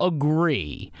you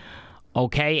agree,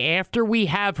 okay, after we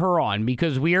have her on,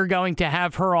 because we are going to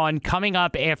have her on coming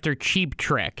up after Cheap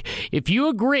Trick. If you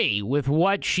agree with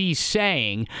what she's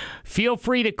saying, feel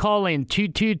free to call in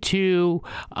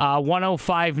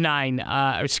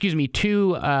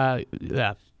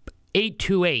 222-1059,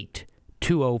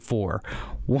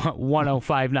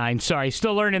 828-204-1059. Sorry,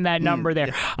 still learning that number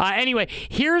there. Anyway,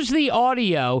 here's the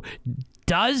audio.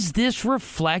 Does this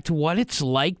reflect what it's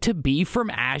like to be from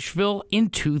Asheville in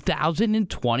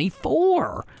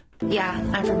 2024? Yeah,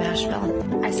 I'm from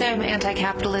Asheville. I say I'm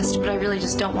anti-capitalist, but I really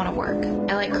just don't want to work.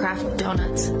 I like craft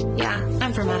donuts. Yeah,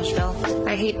 I'm from Asheville.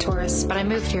 I hate tourists, but I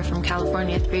moved here from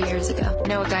California 3 years ago. I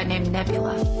know a guy named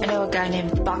Nebula. I know a guy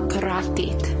named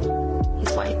Bakratit.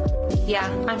 He's white. Yeah,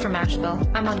 I'm from Asheville.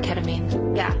 I'm on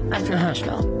ketamine. Yeah, I'm from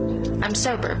Asheville. I'm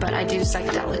sober, but I do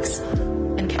psychedelics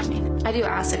and ketamine. I do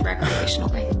acid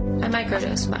recreationally. I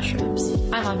microdose mushrooms.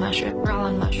 I'm on mushrooms. We're all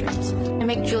on mushrooms. I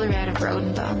make jewelry out of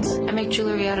rodent bones. I make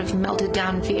jewelry out of melted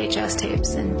down VHS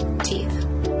tapes and teeth.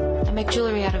 I I make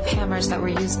jewelry out of hammers that were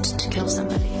used to kill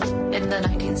somebody in the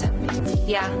 1970s.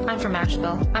 Yeah, I'm from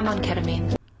Asheville. I'm on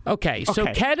ketamine. Okay, so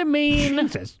ketamine.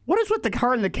 Jesus. What is with the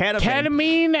car and the ketamine?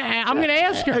 Ketamine. I'm going to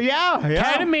ask her. Yeah.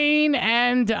 Ketamine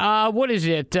and what is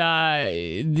it?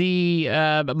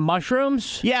 The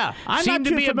mushrooms. Yeah, I'm seem not to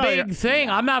too be familiar. a big thing.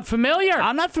 I'm not familiar.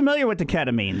 I'm not familiar with the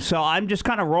ketamine, so I'm just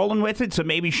kind of rolling with it. So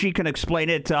maybe she can explain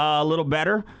it a little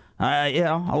better.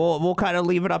 We'll kind of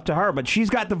leave it up to her. But she's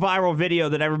got the viral video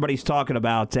that everybody's talking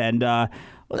about, and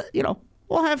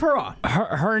we'll have her on.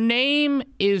 Her name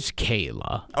is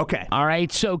Kayla. Okay. All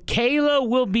right. So Kayla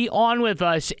will be on with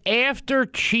us after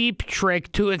Cheap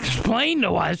Trick to explain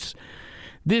to us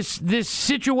this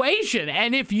situation.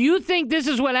 And if you think this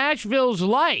is what Asheville's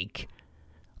like,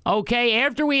 okay,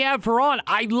 after we have her on,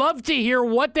 I'd love to hear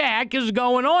what the heck is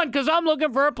going on because I'm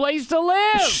looking for a place to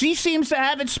live. She seems to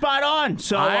have it spot on.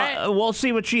 So we'll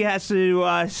see what she has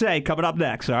to say coming up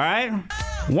next. All right.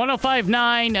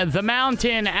 105.9 The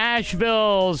Mountain,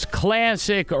 Asheville's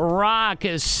classic rock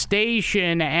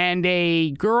station, and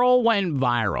a girl went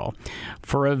viral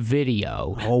for a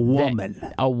video.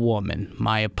 A woman,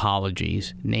 my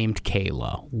apologies, named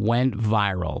Kayla, went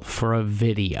viral for a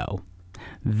video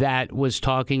that was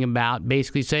talking about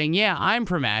basically saying, yeah, I'm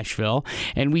from Asheville,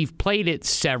 and we've played it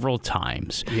several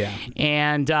times. Yeah.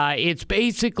 And it's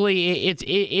basically,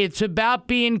 it's about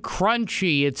being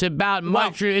crunchy. It's about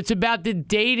mushroom. It's about the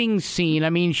dating scene.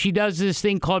 I mean, she does this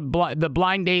thing called the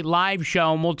Blind Date Live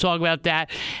Show, and we'll talk about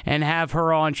that and have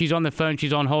her on. She's on the phone.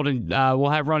 She's on hold, and we'll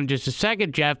have her on in just a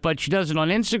second, Jeff, but she does it on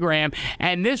Instagram,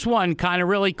 and this one kind of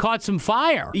really caught some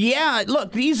fire. Yeah,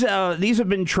 look, these have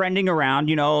been trending around.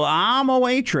 I'm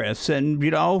a waitress, and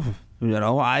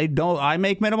I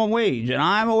make minimum wage, and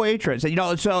I'm a waitress.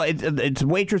 And, so it's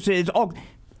waitresses.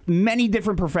 Many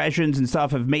different professions and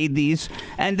stuff have made these,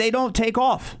 and they don't take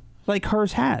off like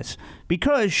hers has,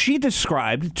 because she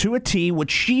described to a T what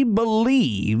she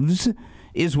believes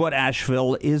is what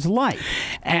Asheville is like.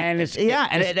 And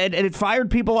it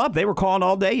fired people up. They were calling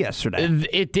all day yesterday.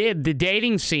 It did. The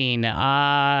dating scene.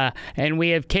 And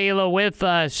we have Kayla with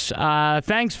us.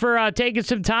 Thanks for taking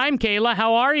some time, Kayla.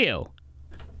 How are you?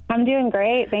 I'm doing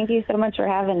great. Thank you so much for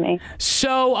having me.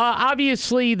 So,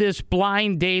 obviously, this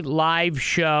Blind Date Live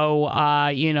show,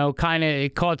 kind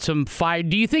of caught some fire.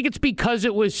 Do you think it's because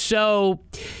it was so,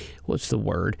 what's the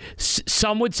word?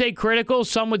 Some would say critical.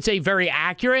 Some would say very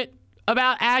accurate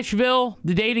about Asheville,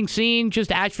 the dating scene,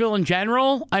 just Asheville in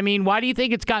general? I mean, why do you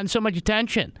think it's gotten so much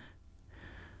attention?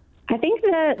 I think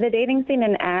the dating scene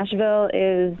in Asheville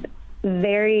is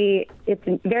very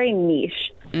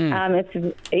niche.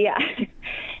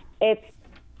 It's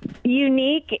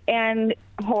unique and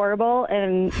horrible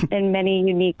in many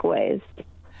unique ways.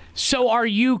 So are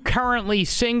you currently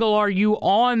single? Are you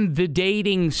on the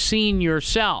dating scene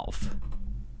yourself?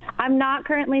 I'm not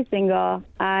currently single.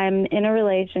 I'm in a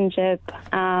relationship,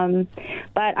 but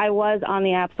I was on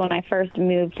the apps when I first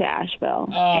moved to Asheville,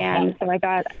 and so I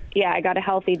got a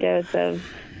healthy dose of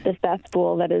the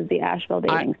cesspool that is the Asheville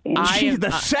dating scene.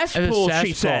 The cesspool,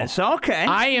 she says. Okay.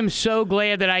 I am so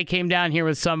glad that I came down here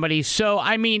with somebody. So,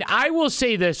 I mean, I will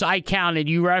say this. I counted.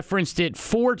 You referenced it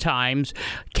 4 times.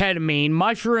 Ketamine.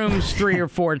 Mushrooms 3 or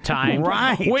 4 times.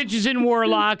 Right. Witches and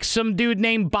warlocks. Some dude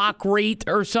named Bacrate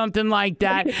or something like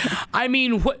that. I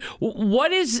mean,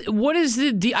 what is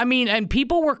the... I mean, and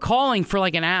people were calling for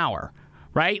like an hour.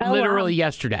 Right? Literally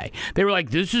yesterday. They were like,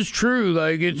 this is true.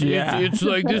 Like, it's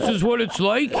like, this is what it's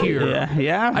like here.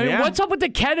 Yeah. I mean, what's up with the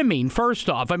ketamine, first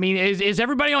off? I mean, is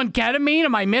everybody on ketamine?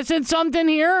 Am I missing something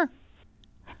here?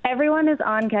 Everyone is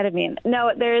on ketamine.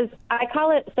 No, I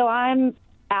call it, so I'm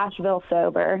Asheville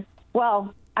sober.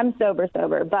 Well, I'm sober,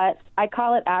 but I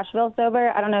call it Asheville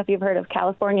sober. I don't know if you've heard of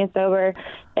California sober.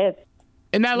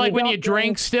 Isn't that like when you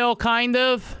drink still, kind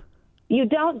of? You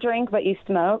don't drink, but you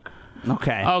smoke.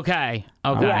 Okay.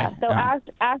 Yeah, so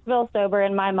Asheville sober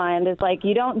in my mind is like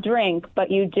you don't drink, but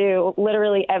you do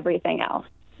literally everything else,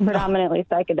 predominantly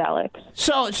psychedelics.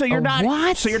 So you're not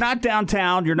what? So you're not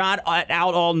downtown. You're not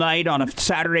out all night on a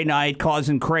Saturday night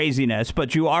causing craziness,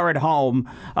 but you are at home,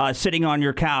 sitting on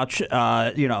your couch,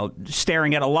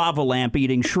 staring at a lava lamp,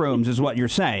 eating shrooms, is what you're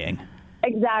saying.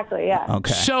 Exactly, yeah.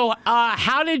 Okay. So,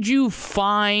 how did you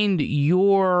find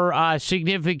your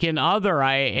significant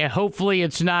other? Hopefully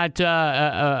it's not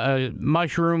a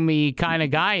mushroomy kind of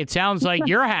guy. It sounds like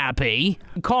you're happy.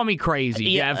 Call me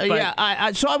crazy, Jeff.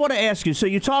 But... So I want to ask you. So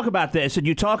you talk about this, and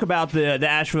you talk about the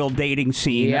Asheville dating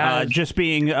scene just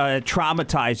being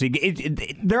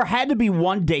traumatizing. There had to be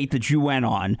one date that you went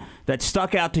on that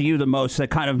stuck out to you the most,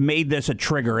 that kind of made this a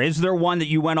trigger. Is there one that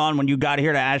you went on when you got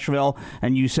here to Asheville,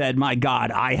 and you said, "My God,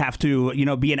 God, I have to,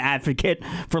 be an advocate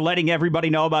for letting everybody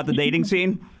know about the dating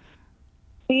scene?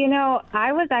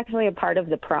 I was actually a part of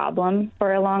the problem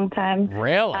for a long time.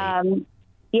 Really?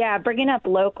 Yeah, bringing up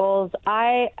locals.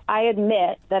 I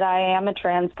admit that I am a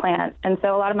transplant, and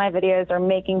so a lot of my videos are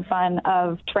making fun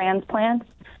of transplants.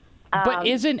 But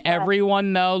isn't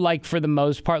everyone, though, like, for the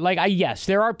most part, like, yes,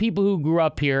 there are people who grew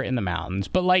up here in the mountains,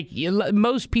 but, like,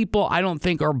 most people, I don't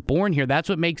think, are born here. That's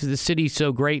what makes the city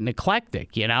so great and eclectic,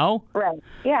 Right.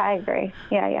 Yeah, I agree.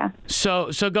 Yeah.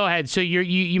 So go ahead. So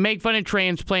you make fun of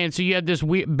transplants. So you had this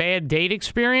bad date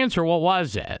experience, or what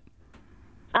was it?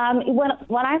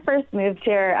 When I first moved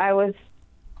here, I was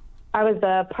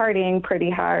partying pretty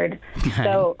hard.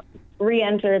 So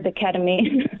re-entered the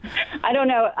ketamine. I don't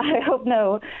know. I hope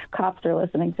no cops are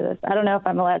listening to this. I don't know if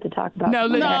I'm allowed to talk about No,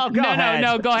 this. go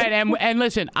ahead. And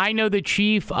listen, I know the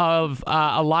chief of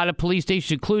a lot of police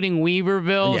stations, including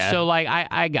Weaverville. Yeah. So, like,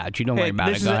 I got you. Don't worry about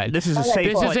it. Go ahead. This is a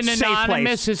safe place. This is an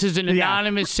anonymous. This is an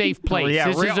anonymous, safe place. Yeah,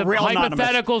 this is a real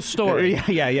hypothetical anonymous story.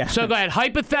 Yeah. So go ahead.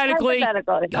 Hypothetically,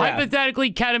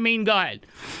 ketamine. Go ahead.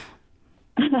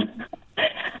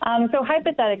 So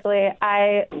hypothetically,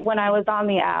 when I was on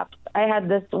the app, I had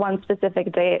this one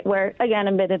specific date where, again,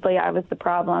 admittedly, I was the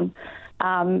problem.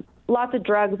 Lots of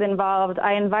drugs involved.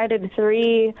 I invited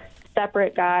 3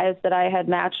 separate guys that I had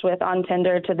matched with on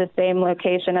Tinder to the same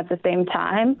location at the same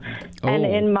time. Oh. And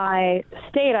in my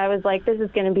state, I was like, this is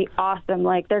going to be awesome.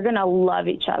 Like, they're going to love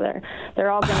each other.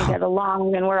 They're all going to get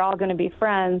along, and we're all going to be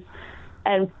friends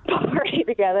and party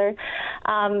together.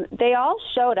 They all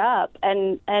showed up,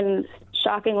 and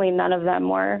shockingly, none of them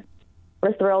were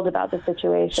thrilled about the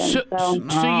situation. So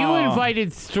you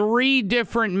invited 3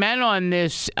 different men on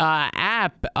this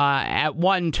app at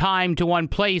one time to one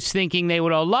place, thinking they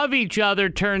would all love each other.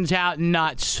 Turns out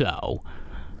not so.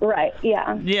 Right.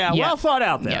 Yeah. Yeah. Well thought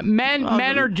out there.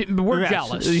 Yeah, we're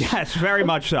jealous. Yes, very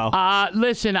much so.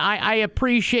 Listen, I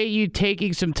appreciate you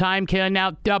taking some time, Kayla.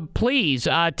 Now, please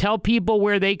tell people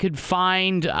where they could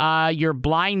find your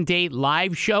blind date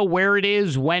live show, where it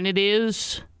is, when it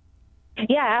is.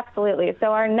 Yeah, absolutely. So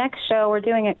our next show, we're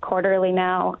doing it quarterly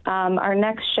now. Our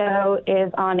next show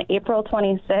is on April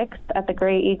 26th at the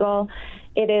Gray Eagle.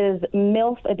 It is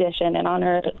MILF edition in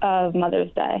honor of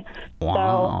Mother's Day.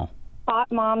 Wow. So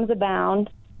hot moms abound.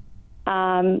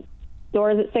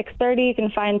 Doors at 6:30. You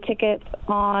can find tickets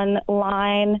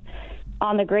online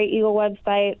on the Great Eagle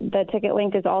website. The ticket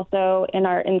link is also in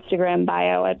our Instagram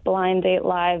bio at Blind Date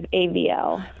Live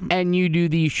AVL. And you do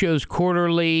these shows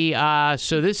quarterly,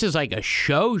 so this is like a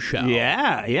show.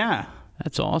 Yeah.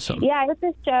 That's awesome. Yeah, it's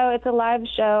a show. It's a live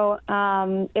show.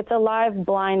 It's a live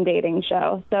blind dating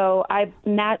show. So I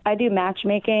do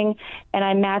matchmaking, and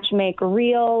I matchmake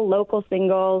real local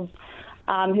singles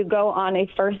who go on a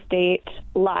first date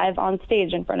live on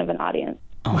stage in front of an audience.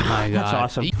 Oh, my God. That's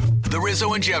awesome. The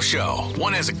Rizzo and Jeff Show.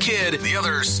 One has a kid, the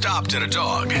other stopped at a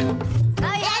dog.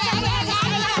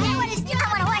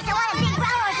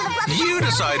 You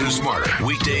decide who's smarter.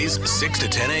 Weekdays, 6 to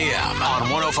 10 a.m. on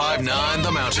 105.9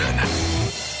 The Mountain.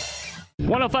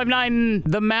 105.9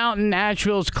 The Mountain,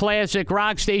 Asheville's classic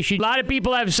rock station. A lot of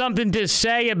people have something to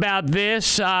say about this,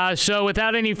 so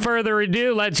without any further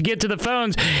ado, let's get to the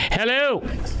phones. Hello,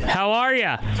 how are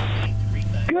you?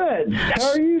 Good. How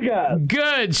are you guys?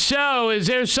 Good. So, is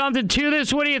there something to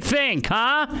this? What do you think,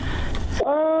 huh?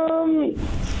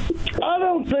 I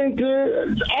don't think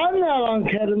I'm not on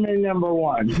ketamine, number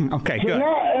one. Okay, so good.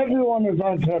 Not everyone is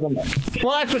on ketamine.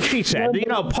 Well, that's what she said.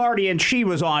 Partying, she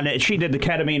was on it. She did the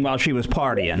ketamine while she was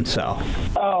partying, so.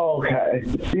 Oh, okay.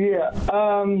 Yeah.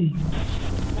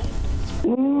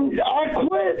 I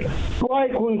quit,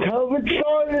 like, when COVID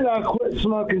started, I quit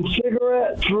smoking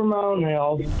cigarettes for my own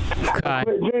health. Okay. I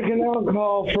quit drinking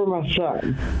alcohol for my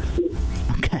son.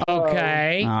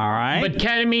 Okay. All right. But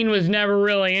ketamine was never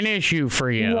really an issue for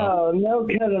you. No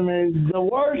ketamine. The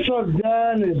worst I've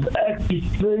done is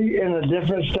ecstasy in a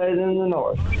different state in the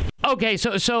north. Okay,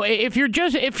 so if you're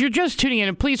just tuning in,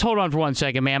 and please hold on for 1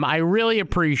 second, ma'am. I really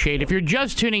appreciate it. If you're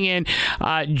just tuning in,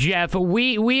 Jeff,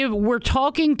 we're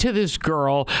talking to this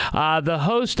girl, the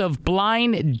host of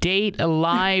Blind Date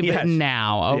Live yes.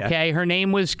 now. Okay, yes. Her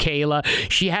name was Kayla.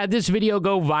 She had this video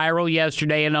go viral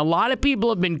yesterday, and a lot of people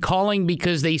have been calling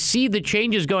because they see the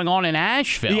changes going on in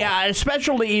Asheville. Yeah,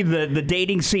 especially the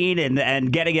dating scene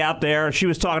and getting out there. She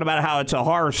was talking about how it's a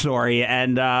horror story,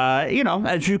 and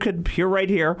as you could hear right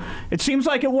here. It seems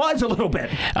like it was a little bit.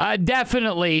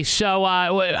 Definitely. So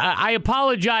I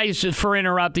apologize for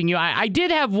interrupting you. I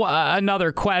did have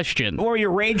another question. Were you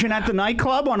raging at the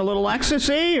nightclub on a little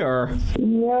ecstasy, or?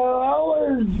 No,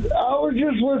 I was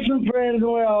just with some friends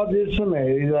and we all did some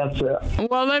 80s. That's it.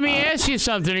 Well, let me ask you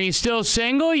something. Are you still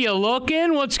single? You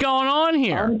looking? What's going on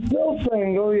here? I'm still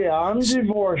single. Yeah, I'm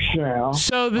divorced now.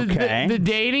 So the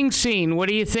dating scene. What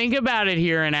do you think about it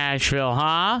here in Asheville,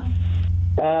 huh?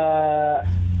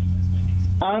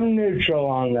 I'm neutral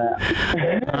on that.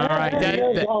 All right,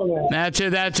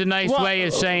 that's a nice way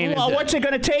of saying it. Well, what's it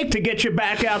going to take to get you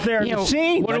back out there in the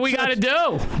scene? What do we got to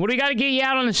do? What do we got to get you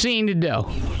out on the scene to do?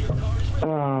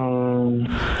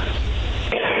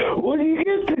 Well, you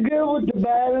get the good with the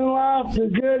bad in life. The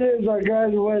good is I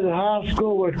graduated high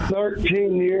school with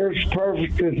 13 years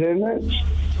perfect attendance.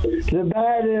 The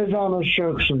bad is I'm a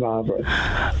stroke survivor.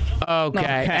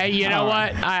 Okay. Hey, you know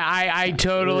what? I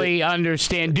totally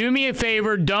understand. Do me a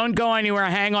favor. Don't go anywhere.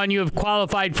 Hang on. You have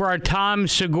qualified for our Tom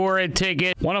Segura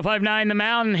ticket. 105.9 The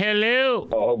Mountain. Hello.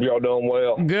 I hope y'all doing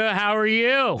well. Good. How are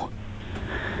you?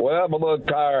 Well, I'm a little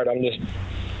tired. I'm just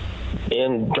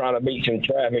trying to beat some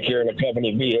traffic here in a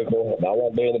company vehicle. I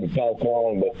won't be able to talk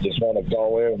long, but just want to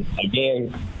call in.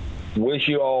 Again, wish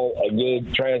you all a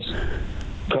good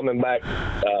coming back,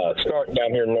 starting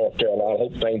down here in North Carolina. I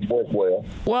hope things work well.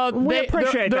 Well, we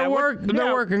appreciate that.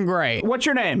 They're working great. What's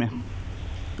your name?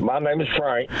 My name is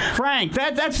Frank. Frank,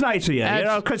 that's nice of you. You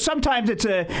know, because sometimes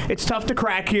it's tough to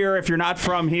crack here if you're not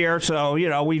from here. So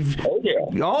we've. Oh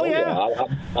yeah.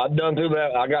 I've done through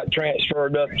that. I got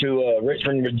transferred up to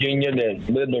Richmond, Virginia, and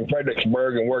lived in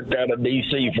Fredericksburg and worked out of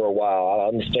D.C. for a while. I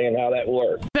understand how that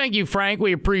works. Thank you, Frank.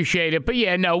 We appreciate it. But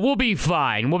yeah, no, we'll be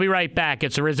fine. We'll be right back.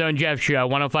 It's the Rizzo and Jeff Show,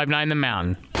 105.9 The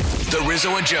Mountain. The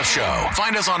Rizzo and Jeff Show.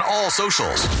 Find us on all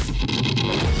socials.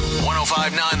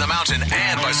 105.9 The Mountain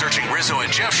and by searching Rizzo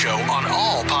and Jeff Show on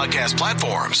all podcast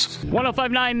platforms.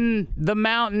 105.9 The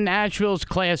Mountain, Asheville's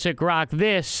classic rock.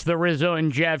 This, the Rizzo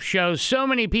and Jeff Show. So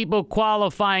many people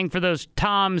qualifying for those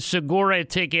Tom Segura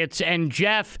tickets. And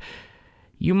Jeff,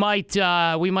 we might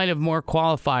have more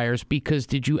qualifiers because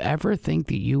did you ever think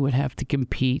that you would have to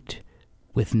compete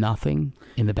with nothing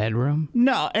in the bedroom?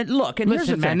 No, and look, and listen,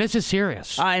 here's the man, thing. This is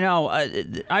serious. I know.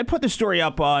 I put the story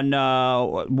up on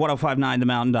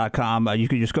 1059themountain.com. You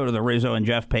can just go to the Rizzo and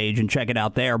Jeff page and check it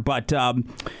out there. But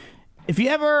if you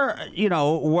ever,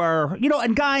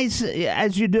 and guys,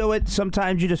 as you do it,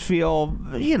 sometimes you just feel,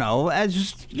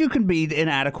 as you can be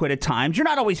inadequate at times. You're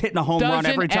not always hitting a home run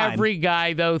every time. Doesn't every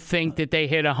guy, though, think that they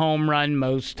hit a home run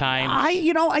most times?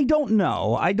 I don't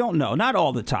know. Not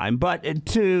all the time. But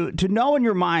to know in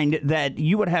your mind that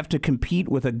you would have to compete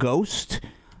with a ghost.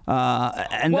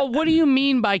 What do you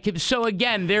mean by... So,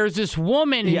 again, there's this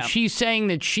woman, and she's saying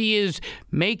that she is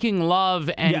making love,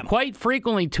 and quite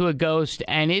frequently to a ghost,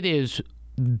 and it is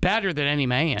better than any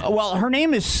man. Well, her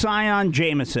name is Sion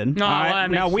Jameson.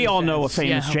 Now, we all know a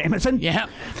famous Jameson. Yeah.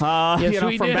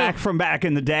 From back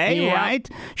in the day, right?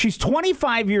 She's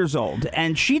 25 years old,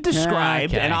 and she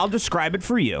described, and I'll describe it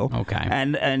for you. Okay.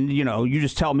 And you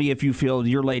just tell me if you feel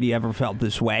your lady ever felt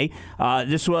this way.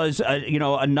 This was,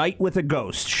 a night with a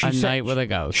ghost. Night with a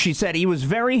ghost. She said he was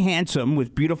very handsome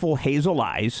with beautiful hazel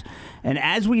eyes, and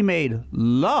as we made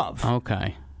love...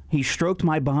 Okay. He stroked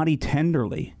my body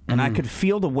tenderly, and I could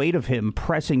feel the weight of him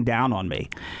pressing down on me.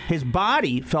 His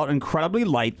body felt incredibly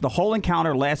light. The whole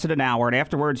encounter lasted an hour, and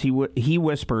afterwards he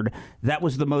whispered, "That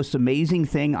was the most amazing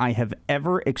thing I have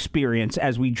ever experienced."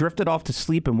 As we drifted off to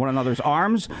sleep in one another's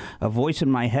arms, a voice in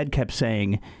my head kept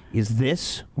saying, "Is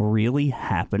this really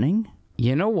happening?"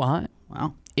 You know what?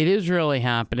 Well, it is really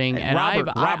happening. And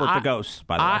Robert the ghost,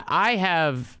 by the way. I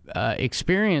have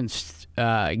experienced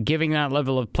giving that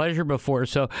level of pleasure before,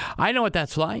 so I know what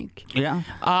that's like. Yeah.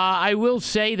 I will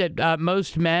say that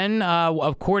most men,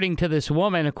 according to this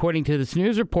woman, according to this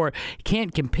news report,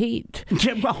 can't compete.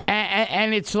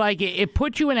 And it's like it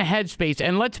puts you in a headspace.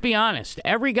 And let's be honest,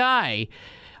 every guy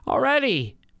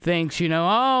already thinks,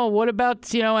 what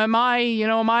about, am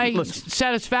I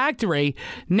satisfactory?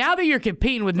 Now that you're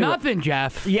competing with nothing,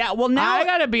 Jeff. Yeah, well, now I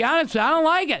got to be honest, I don't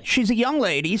like it. She's a young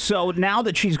lady, so now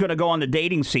that she's going to go on the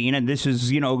dating scene, and this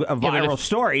is, a viral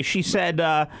story, she said,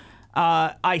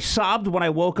 I sobbed when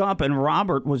I woke up, and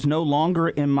Robert was no longer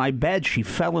in my bed. She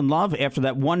fell in love after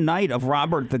that one night of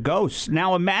Robert the Ghost.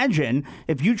 Now imagine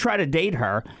if you try to date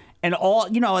her, and all,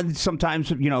 and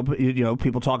sometimes,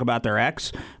 people talk about their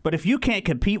ex, but if you can't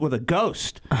compete with a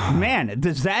ghost, man,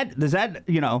 does that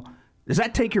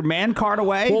take your man card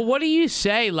away? Well, what do you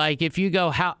say? Like, if you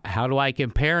go, how do I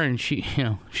compare? And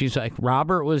she's like,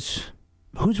 Robert was...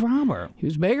 Who's Robert? He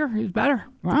was bigger. He was better.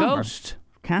 Robert. Ghost.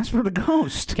 Casper the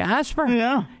Ghost. Casper?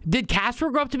 Yeah. Did Casper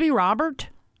grow up to be Robert?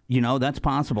 You know, that's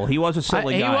possible. He was a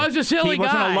silly guy. He was a silly guy.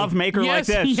 He wasn't a love maker like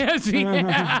this. Yes,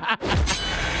 yeah.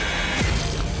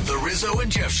 The Rizzo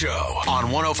and Jeff Show on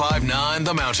 105.9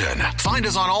 The Mountain. Find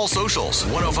us on all socials,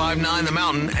 105.9 The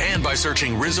Mountain, and by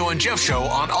searching Rizzo and Jeff Show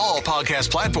on all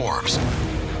podcast platforms.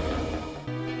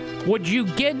 Would you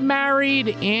get married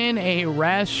in a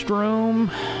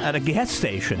restroom? At a gas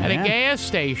station. At a gas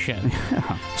station.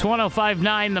 Yeah. It's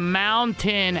 105.9 The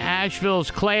Mountain,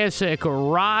 Asheville's classic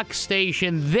rock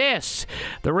station. This,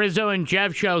 the Rizzo and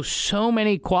Jeff Show. So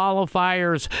many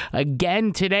qualifiers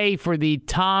again today for the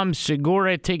Tom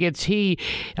Segura tickets. He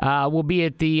will be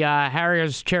at the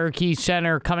Harris Cherokee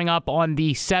Center coming up on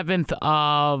the 7th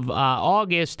of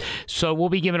August. So we'll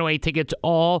be giving away tickets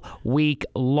all week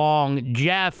long.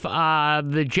 Jeff,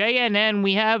 the JNN,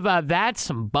 we have That's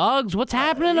Some Bugs. What's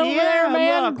happening over there,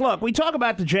 man? Look, we talk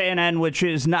about the JNN, which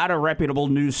is not a reputable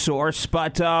news source,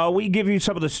 but we give you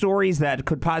some of the stories that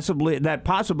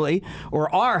possibly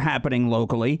or are happening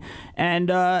locally, and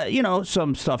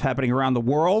some stuff happening around the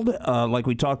world, like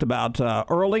we talked about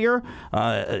earlier,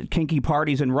 kinky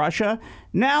parties in Russia.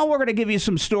 Now we're going to give you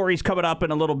some stories coming up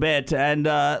in a little bit, and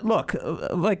look,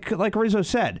 like Rizzo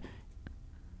said,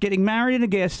 getting married in a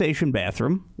gas station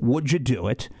bathroom, would you do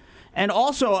it? And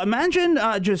also, imagine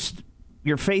just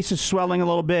your face is swelling a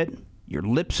little bit, your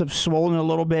lips have swollen a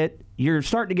little bit, you're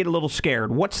starting to get a little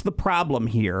scared. What's the problem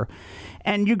here?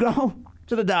 And you go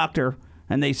to the doctor,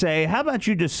 and they say, how about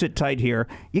you just sit tight here?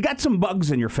 You got some bugs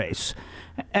in your face.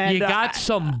 And, you got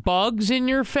some bugs in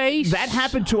your face? That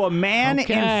happened to a man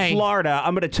in Florida.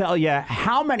 I'm going to tell you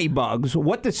how many bugs,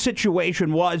 what the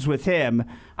situation was with him.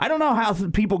 I don't know how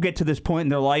people get to this point in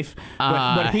their life,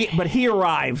 but he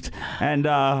arrived. And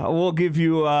we'll give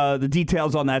you the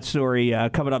details on that story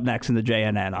coming up next in the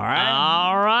JNN, all right?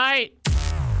 All right.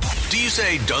 Do you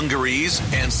say dungarees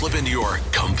and slip into your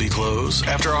comfy clothes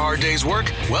after a hard day's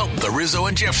work? Well, the Rizzo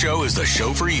and Jeff Show is the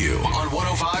show for you on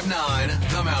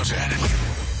 105.9 The Mountain.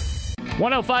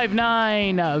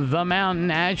 105.9 The Mountain,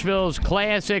 Asheville's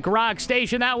classic rock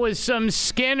station. That was some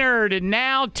Skynyrd.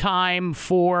 Now time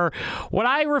for what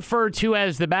I refer to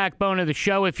as the backbone of the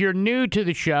show. If you're new to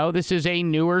the show, this is a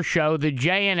newer show. The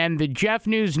JNN, the Jeff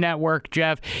News Network,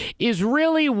 Jeff, is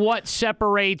really what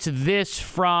separates this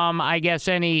from, I guess,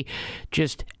 any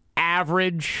just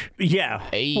average, you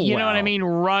know what I mean,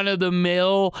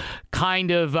 run-of-the-mill kind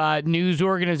of news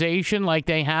organization like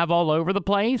they have all over the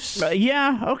place.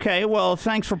 Okay. Well,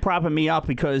 thanks for propping me up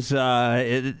because,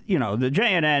 the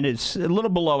JNN is a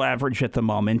little below average at the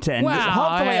moment, and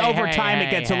hopefully over time it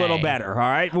gets a little better. All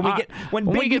right, when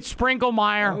we get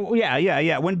Sprinklemeyer.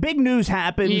 Yeah. When big news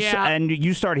happens and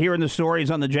you start hearing the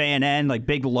stories on the JNN, like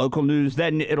big local news,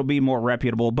 then it'll be more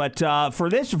reputable. But for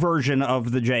this version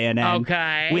of the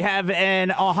JNN, we have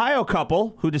an Ohio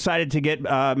couple who decided to get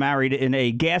married in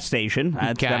a gas station.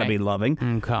 That's got to be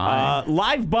loving.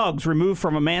 Live bugs removed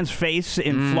from a man's face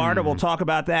in Florida. We'll talk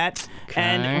about that.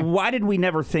 And why did we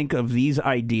never think of these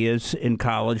ideas in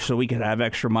college so we could have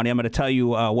extra money? I'm going to tell you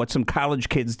what some college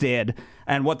kids did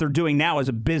and what they're doing now as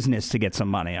a business to get some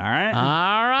money. All right?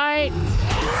 All right.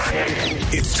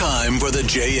 It's time for the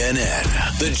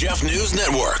JNN, the Jeff News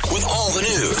Network, with all the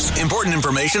news, important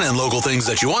information, and local things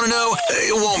that you want to know.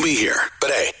 It won't be here,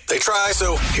 but hey, they try,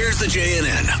 so here's the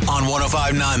JNN on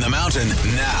 105.9 The Mountain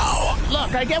now.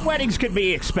 Look, I get weddings could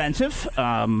be expensive,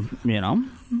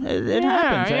 It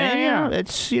happens. Yeah.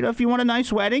 It's, if you want a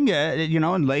nice wedding,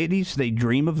 and ladies, they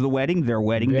dream of the wedding, their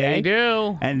wedding day. They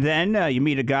do. And then you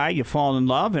meet a guy, you fall in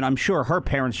love, and I'm sure her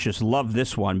parents just love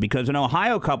this one because an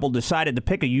Ohio couple decided to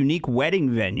pick a unique wedding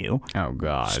venue. Oh,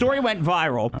 God. Story went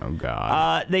viral. Oh,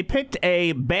 God. They picked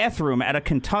a bathroom at a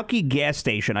Kentucky gas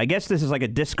station. I guess this is like a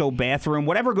disco bathroom.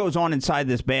 Whatever goes on inside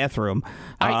this bathroom.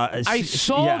 I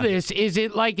saw this. Is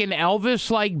it like an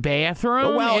Elvis-like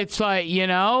bathroom? Well, it's like,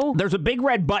 There's a big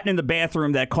red button in the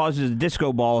bathroom that causes the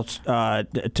disco balls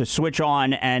to switch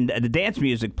on and the dance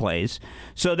music plays.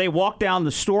 So they walk down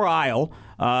the store aisle.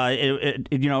 It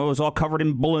was all covered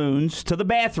in balloons to the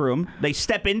bathroom. They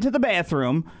step into the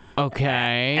bathroom.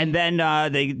 Okay. And then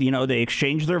they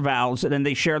exchange their vows, and then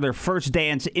they share their first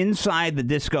dance inside the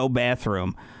disco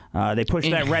bathroom. They push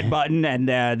that red button, and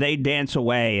they dance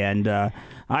away. And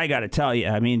I got to tell you,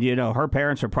 her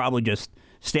parents are probably just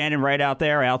standing right out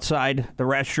there outside the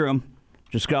restroom,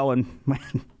 just going, what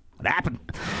happened?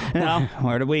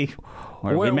 Where did we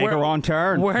make a wrong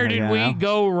turn? Where did we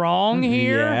go wrong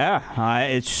here?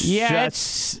 Yeah.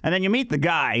 And then you meet the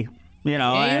guy.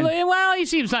 Well, he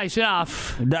seems nice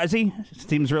enough. Does he?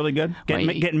 Seems really good.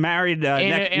 Getting married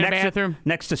in a bathroom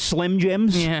next to Slim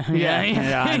Jims. Yeah.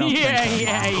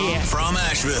 From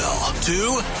Asheville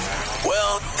to,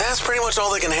 well, that's pretty much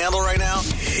all they can handle right now.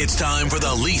 It's time for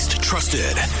the least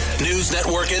trusted news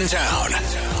network in town.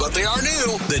 But they are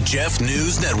new. The Jeff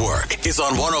News Network is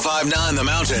on 105.9 The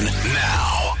Mountain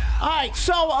now. All right,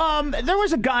 so there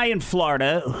was a guy in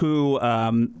Florida who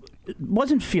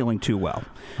wasn't feeling too well.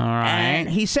 All right. And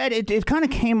he said it kind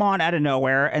of came on out of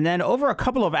nowhere, and then over a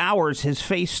couple of hours, his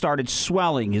face started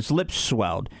swelling. His lips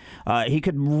swelled. He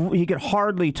could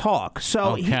hardly talk.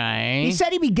 So he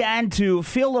said he began to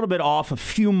feel a little bit off a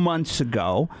few months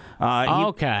ago.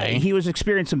 He was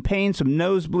experiencing pain, some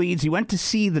nosebleeds. He went to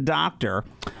see the doctor,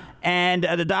 and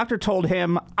the doctor told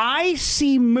him, "I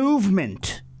see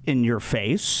movement in your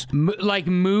face." Like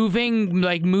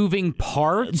moving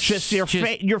parts? Just your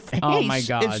face. Oh, my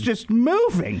God. It's just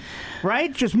moving,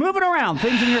 right? Just moving around,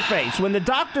 things in your face. When the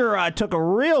doctor took a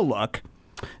real look,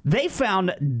 they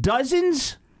found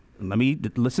dozens, let me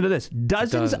listen to this,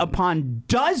 dozens upon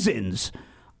dozens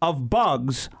of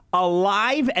bugs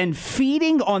alive and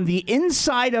feeding on the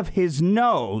inside of his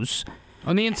nose.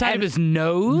 On the inside of his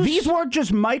nose? These weren't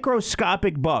just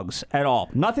microscopic bugs at all.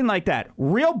 Nothing like that.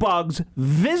 Real bugs,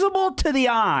 visible to the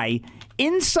eye,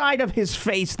 inside of his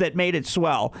face that made it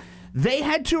swell. They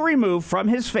had to remove from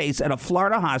his face at a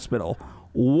Florida hospital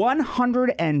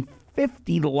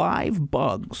 150 live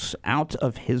bugs out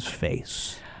of his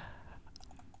face.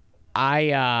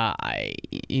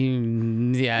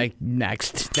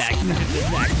 Next.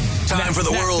 Time for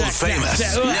the world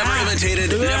famous, never imitated,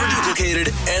 never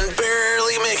duplicated, and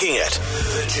barely making it.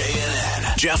 The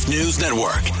JNN Jeff News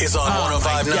Network is on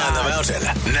 105.9 The Mountain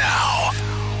now.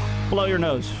 Blow your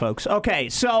nose, folks. Okay,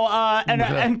 so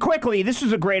and quickly, this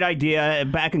is a great idea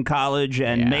back in college,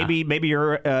 and maybe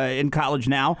you're in college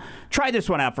now. Try this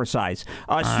one out for size.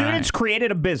 Students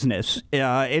created a business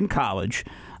in college,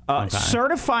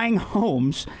 certifying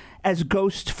homes as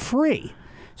ghost-free.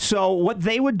 So what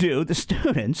they would do, the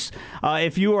students,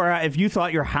 if you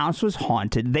thought your house was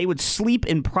haunted, they would sleep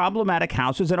in problematic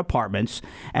houses and apartments,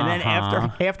 and then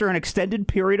after an extended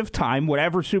period of time,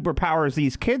 whatever superpowers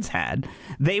these kids had,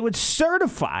 they would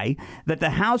certify that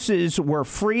the houses were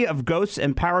free of ghosts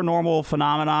and paranormal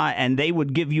phenomena, and they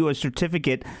would give you a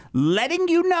certificate letting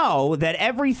you know that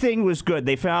everything was good.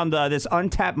 They found this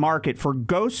untapped market for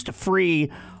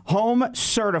ghost-free home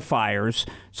certifiers.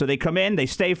 So they come in, they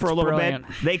stay for a little bit,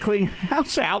 they clean the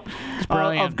house out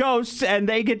of ghosts, and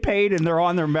they get paid, and they're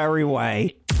on their merry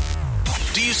way.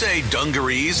 Do you say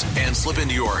dungarees and slip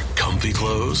into your comfy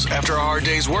clothes after a hard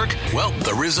day's work? Well,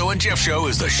 the Rizzo and Jeff Show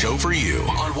is the show for you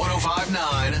on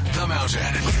 105.9 The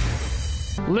Mountain.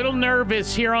 Little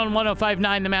nervous here on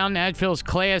 105.9 The Mountain, Asheville's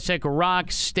classic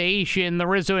rock station, the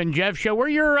Rizzo and Jeff Show. We're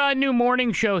your new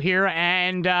morning show here,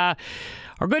 and our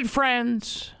good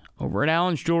friends over at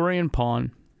Allen's Jewelry and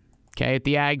Pawn, at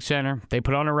the Ag Center, they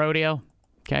put on a rodeo,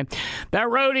 That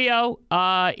rodeo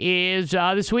is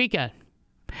this weekend.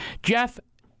 Jeff,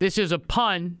 this is a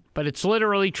pun, but it's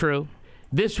literally true.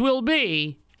 This will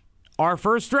be our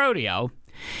first rodeo,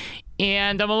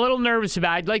 and I'm a little nervous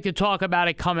about it. I'd like to talk about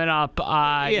it coming up,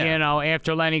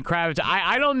 after Lenny Kravitz.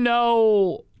 I don't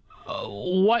know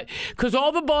what, because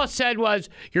all the boss said was,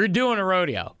 you're doing a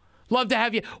rodeo. Love to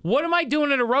have you. What am I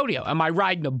doing at a rodeo? Am I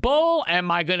riding a bull? Am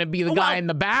I going to be the guy in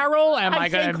the barrel? Am I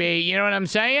going to be, you know what I'm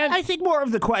saying? I think more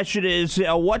of the question is,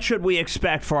 what should we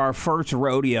expect for our first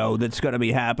rodeo that's going to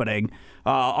be happening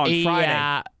on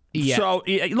Friday? Yeah. So,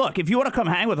 look, if you want to come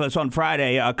hang with us on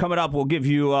Friday, coming up, we'll give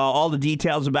you all the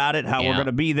details about it, how we're going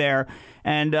to be there,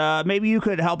 and maybe you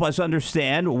could help us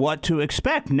understand what to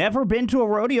expect. Never been to a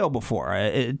rodeo before.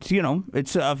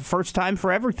 It's a first time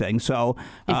for everything, so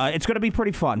it's going to be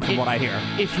pretty fun from what I hear.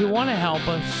 If you want to help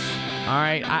us, all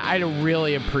right, I'd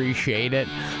really appreciate it.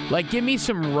 Like, give me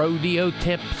some rodeo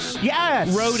tips. Yes.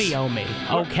 Rodeo me,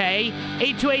 okay?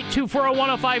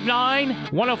 828-240-1059,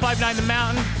 105.9 The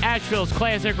Mountain, Asheville's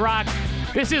classic rock.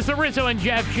 This is the Rizzo and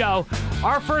Jeff Show.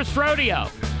 Our first rodeo.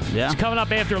 Yeah. It's coming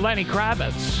up after Lenny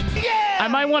Kravitz. Yeah! I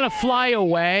might want to fly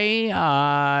away,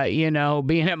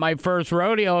 being at my first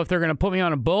rodeo if they're going to put me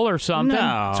on a bull or something.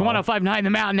 No. It's 105.9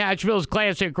 The Mountain, Nashville's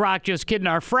classic rock. Just kidding.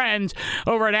 Our friends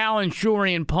over at Allen's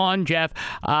Jewelry and Pawn, Jeff,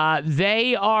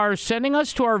 they are sending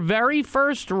us to our very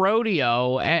first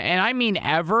rodeo, and I mean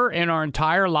ever in our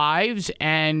entire lives.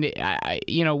 And,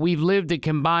 we've lived a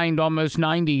combined almost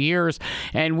 90 years,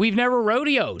 and we've never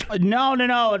rodeoed. No.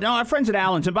 Our friends at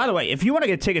Allen's. And by the way, if you want to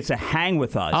get tickets to hang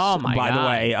with us, the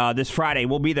way, this Friday Friday.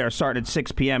 We'll be there starting at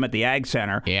 6 p.m. at the Ag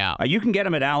Center. Yeah. You can get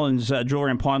them at Allen's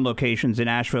Jewelry and Pawn locations in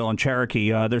Asheville and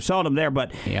Cherokee. They're selling them there.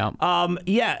 But, we're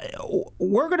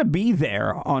going to be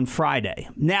there on Friday.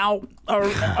 Now,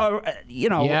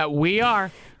 Yeah, we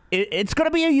are. It's going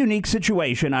to be a unique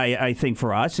situation, I think,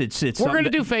 for us. We're going to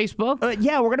do Facebook. We're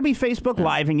going to be Facebook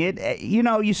living it.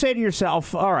 You say to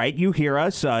yourself, all right, you hear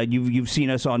us. You've seen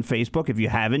us on Facebook. If you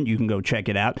haven't, you can go check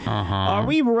it out. Are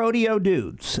we rodeo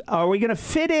dudes? Are we going to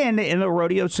fit in the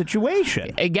rodeo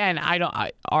situation? Again,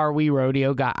 are we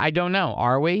rodeo guys? I don't know.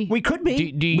 Are we? We could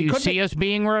be. Do you see us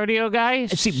being rodeo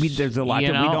guys? See, there's a lot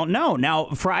that we don't know.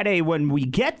 Now, Friday, when we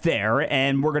get there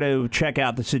and we're going to check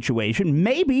out the situation,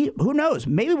 maybe, who knows,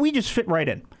 maybe we just fit right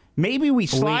in. Maybe we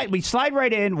slide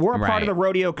right in. We're a part of the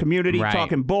rodeo community,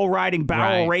 talking bull riding,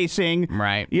 barrel racing,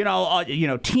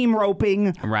 team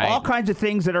roping, all kinds of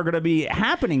things that are going to be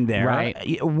happening there.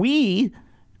 Right. We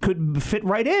could fit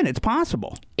right in. It's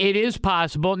possible. It is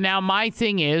possible. Now, my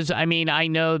thing is, I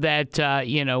know that,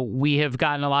 we have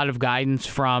gotten a lot of guidance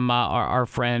from our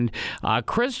friend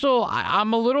Crystal.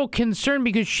 I'm a little concerned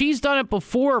because she's done it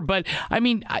before, but,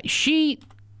 she...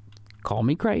 Call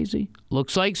me crazy.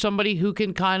 Looks like somebody who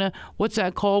can kind of, what's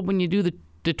that called when you do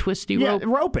the twisty rope?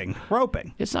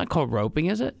 Roping. It's not called roping,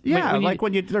 is it? Yeah,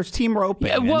 when there's team roping.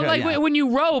 Yeah, when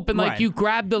you rope and you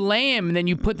grab the lamb and then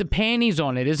you put the panties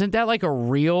on it. Isn't that like a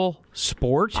real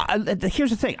sport?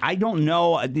 Here's the thing. I don't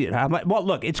know. Well,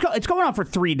 look, it's going on for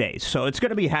 3 days, so it's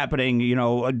going to be happening,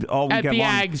 all weekend long. At the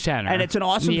Ag Center. And it's an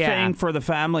awesome thing for the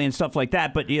family and stuff like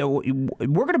that. But we're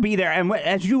going to be there, and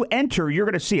as you enter, you're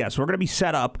going to see us. We're going to be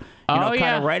set up,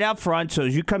 kind of right out front. So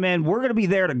as you come in, we're going to be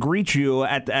there to greet you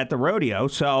at the rodeo.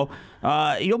 So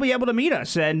you'll be able to meet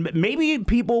us, and maybe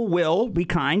people will be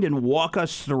kind and walk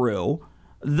us through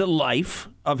the life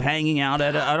of hanging out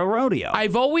at a rodeo.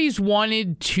 I've always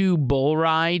wanted to bull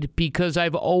ride because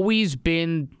I've always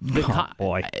been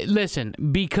boy. Listen,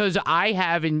 because I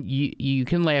have, and you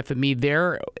can laugh at me,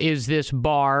 there is this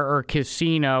bar or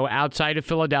casino outside of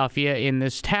Philadelphia in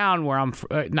this town where I'm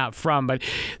not from, but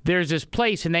there's this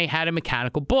place, and they had a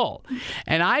mechanical bull.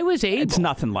 And I was able... It's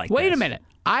nothing like Wait this. a minute.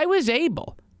 I was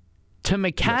able to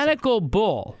mechanical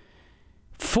bull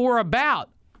for about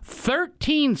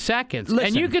 13 seconds. Listen.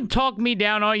 And you can talk me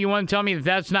down all you want to tell me that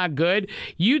that's not good.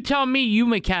 You tell me you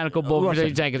mechanical bull for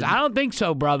 30 seconds. I don't think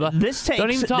so, brother.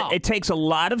 Don't even talk. It takes a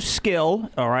lot of skill,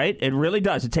 all right? It really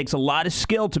does. It takes a lot of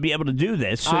skill to be able to do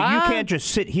this. So you can't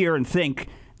just sit here and think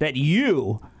that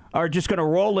you are just going to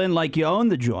roll in like you own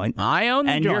the joint. I own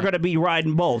the joint. And you're going to be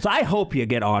riding bulls. I hope you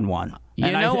get on one. You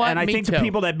know what? And I think too. the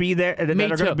people that are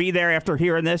going to be there after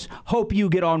hearing this, hope you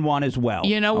get on one as well.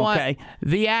 You know what?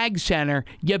 The Ag Center,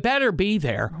 you better be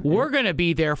there. We're going to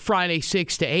be there Friday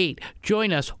 6 to 8.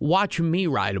 Join us. Watch me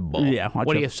ride a bull. Yeah.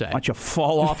 What do you say? Watch you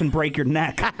fall off and break your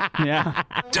neck. Yeah.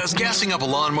 Does gassing up a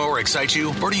lawnmower excite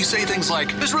you? Or do you say things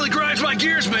like, this really grinds my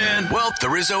gears, man? Well, the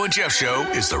Rizzo and Jeff Show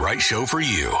is the right show for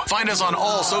you. Find us on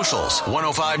all socials,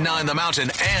 105.9 The Mountain,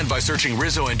 and by searching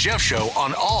Rizzo and Jeff Show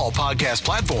on all podcast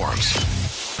platforms.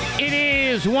 It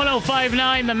is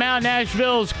 105.9 The Mountain,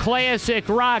 Asheville's classic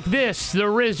rock. This, the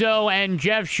Rizzo and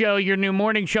Jeff Show, your new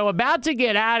morning show. About to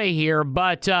get out of here,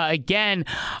 but again,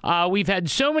 we've had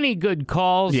so many good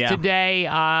calls today.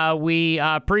 We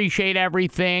appreciate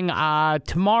everything.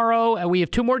 Tomorrow, we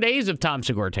have 2 more days of Tom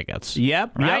Segura tickets.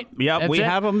 Yep. We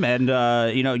have them, and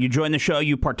you join the show,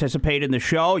 you participate in the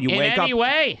show. You wake up.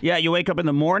 Yeah, you wake up in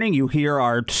the morning, you hear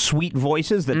our sweet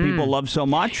voices that people love so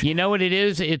much. You know what it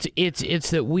is? It's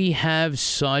that we have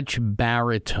such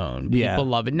baritone. People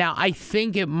love it. Now, I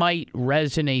think it might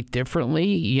resonate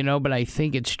differently, but I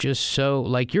think it's just so,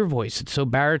 like your voice, it's so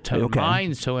baritone. Okay.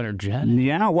 Mine's so energetic.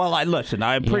 Yeah, well, I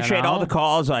appreciate all the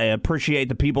calls. I appreciate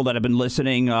the people that have been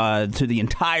listening to the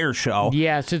entire show.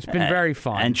 Yes, it's been very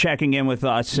fun. And checking in with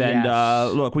us. And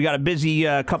look, we got a busy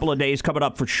couple of days coming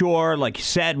up for sure. Like you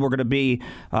said, we're going to be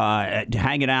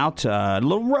hanging out. A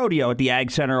little rodeo at the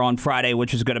Ag Center on Friday,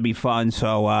 which is going to be fun.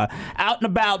 So out and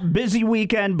about, busy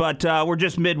weekend, but we're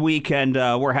just midweek and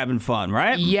we're having fun,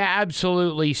 right? Yeah,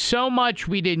 absolutely. So much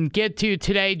we didn't get to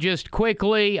today. Just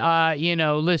quickly,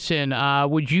 listen.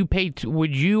 Would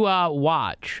you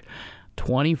watch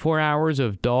 24 hours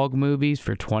of dog movies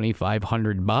for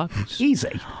 $2,500?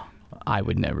 Easy. I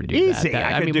would never do Easy.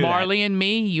 that. I mean, Marley and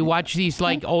Me. You watch these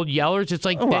like old yellers. It's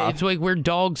like it's like where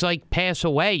dogs like pass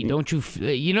away. Don't you?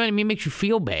 You know what I mean? Makes you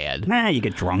feel bad. Nah, you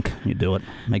get drunk. You do it.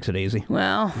 Makes it easy.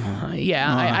 Well,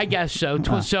 I guess so.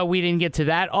 So we didn't get to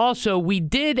that. Also, we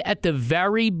did at the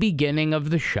very beginning of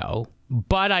the show,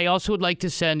 but I also would like to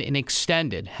send an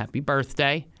extended happy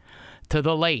birthday to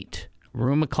the late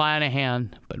Rue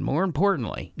McClanahan, but more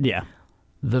importantly,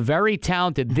 the very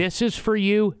talented, this is for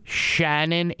you,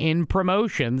 Shannon in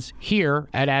promotions here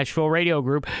at Asheville Radio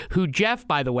Group, who, Jeff,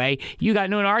 by the way, you got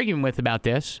into an argument with about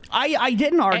this. I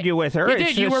didn't argue with her. You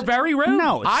did. You were very rude.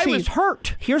 No, I was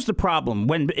hurt. Here's the problem.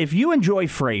 If you enjoy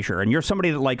Frasier and you're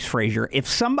somebody that likes Frasier, if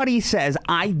somebody says,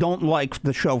 I don't like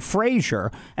the show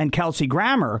Frasier and Kelsey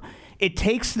Grammer, it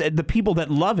takes the people that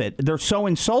love it, they're so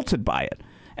insulted by it.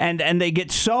 And they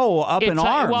get so up in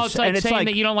arms. Well, it's like saying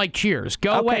that you don't like Cheers.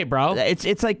 Go away, bro.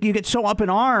 It's like you get so up in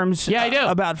arms I do.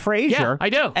 About Frasier. Yeah, I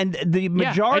do. And the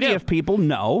majority of people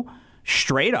know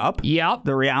straight up. Yep.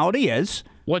 The reality is.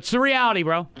 What's the reality,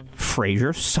 bro?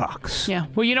 Frasier sucks. Yeah.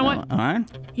 Well, you know what? All right.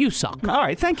 You suck. All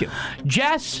right. Thank you.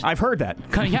 Jess. I've heard that.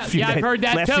 Yeah, I've heard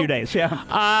that last too. Few days,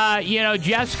 yeah.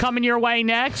 Jess coming your way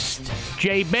next.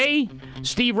 JB,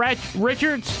 Steve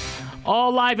Richards.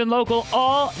 All live and local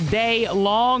all day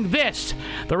long. This,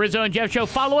 the Rizzo and Jeff Show.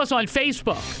 Follow us on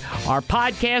Facebook. Our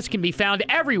podcast can be found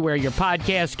everywhere your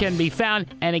podcast can be found.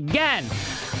 And again,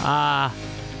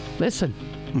 listen,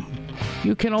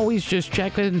 you can always just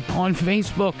check in on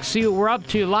Facebook, see what we're up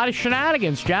to. A lot of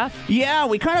shenanigans, Jeff. Yeah,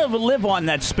 we kind of live on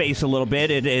that space a little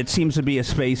bit. It seems to be a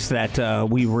space that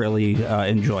we really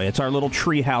enjoy. It's our little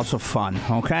tree house of fun,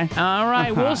 okay? All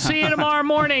right, we'll see you tomorrow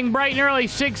morning, bright and early,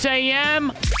 6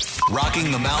 a.m.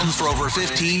 Rocking the mountains for over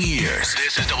 15 years.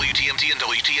 This is WTMT and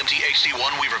WTMT HD1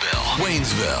 Weaverville.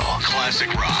 Waynesville.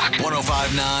 Classic Rock.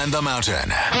 105.9 The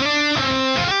Mountain.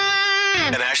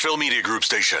 An Asheville Media Group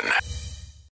station.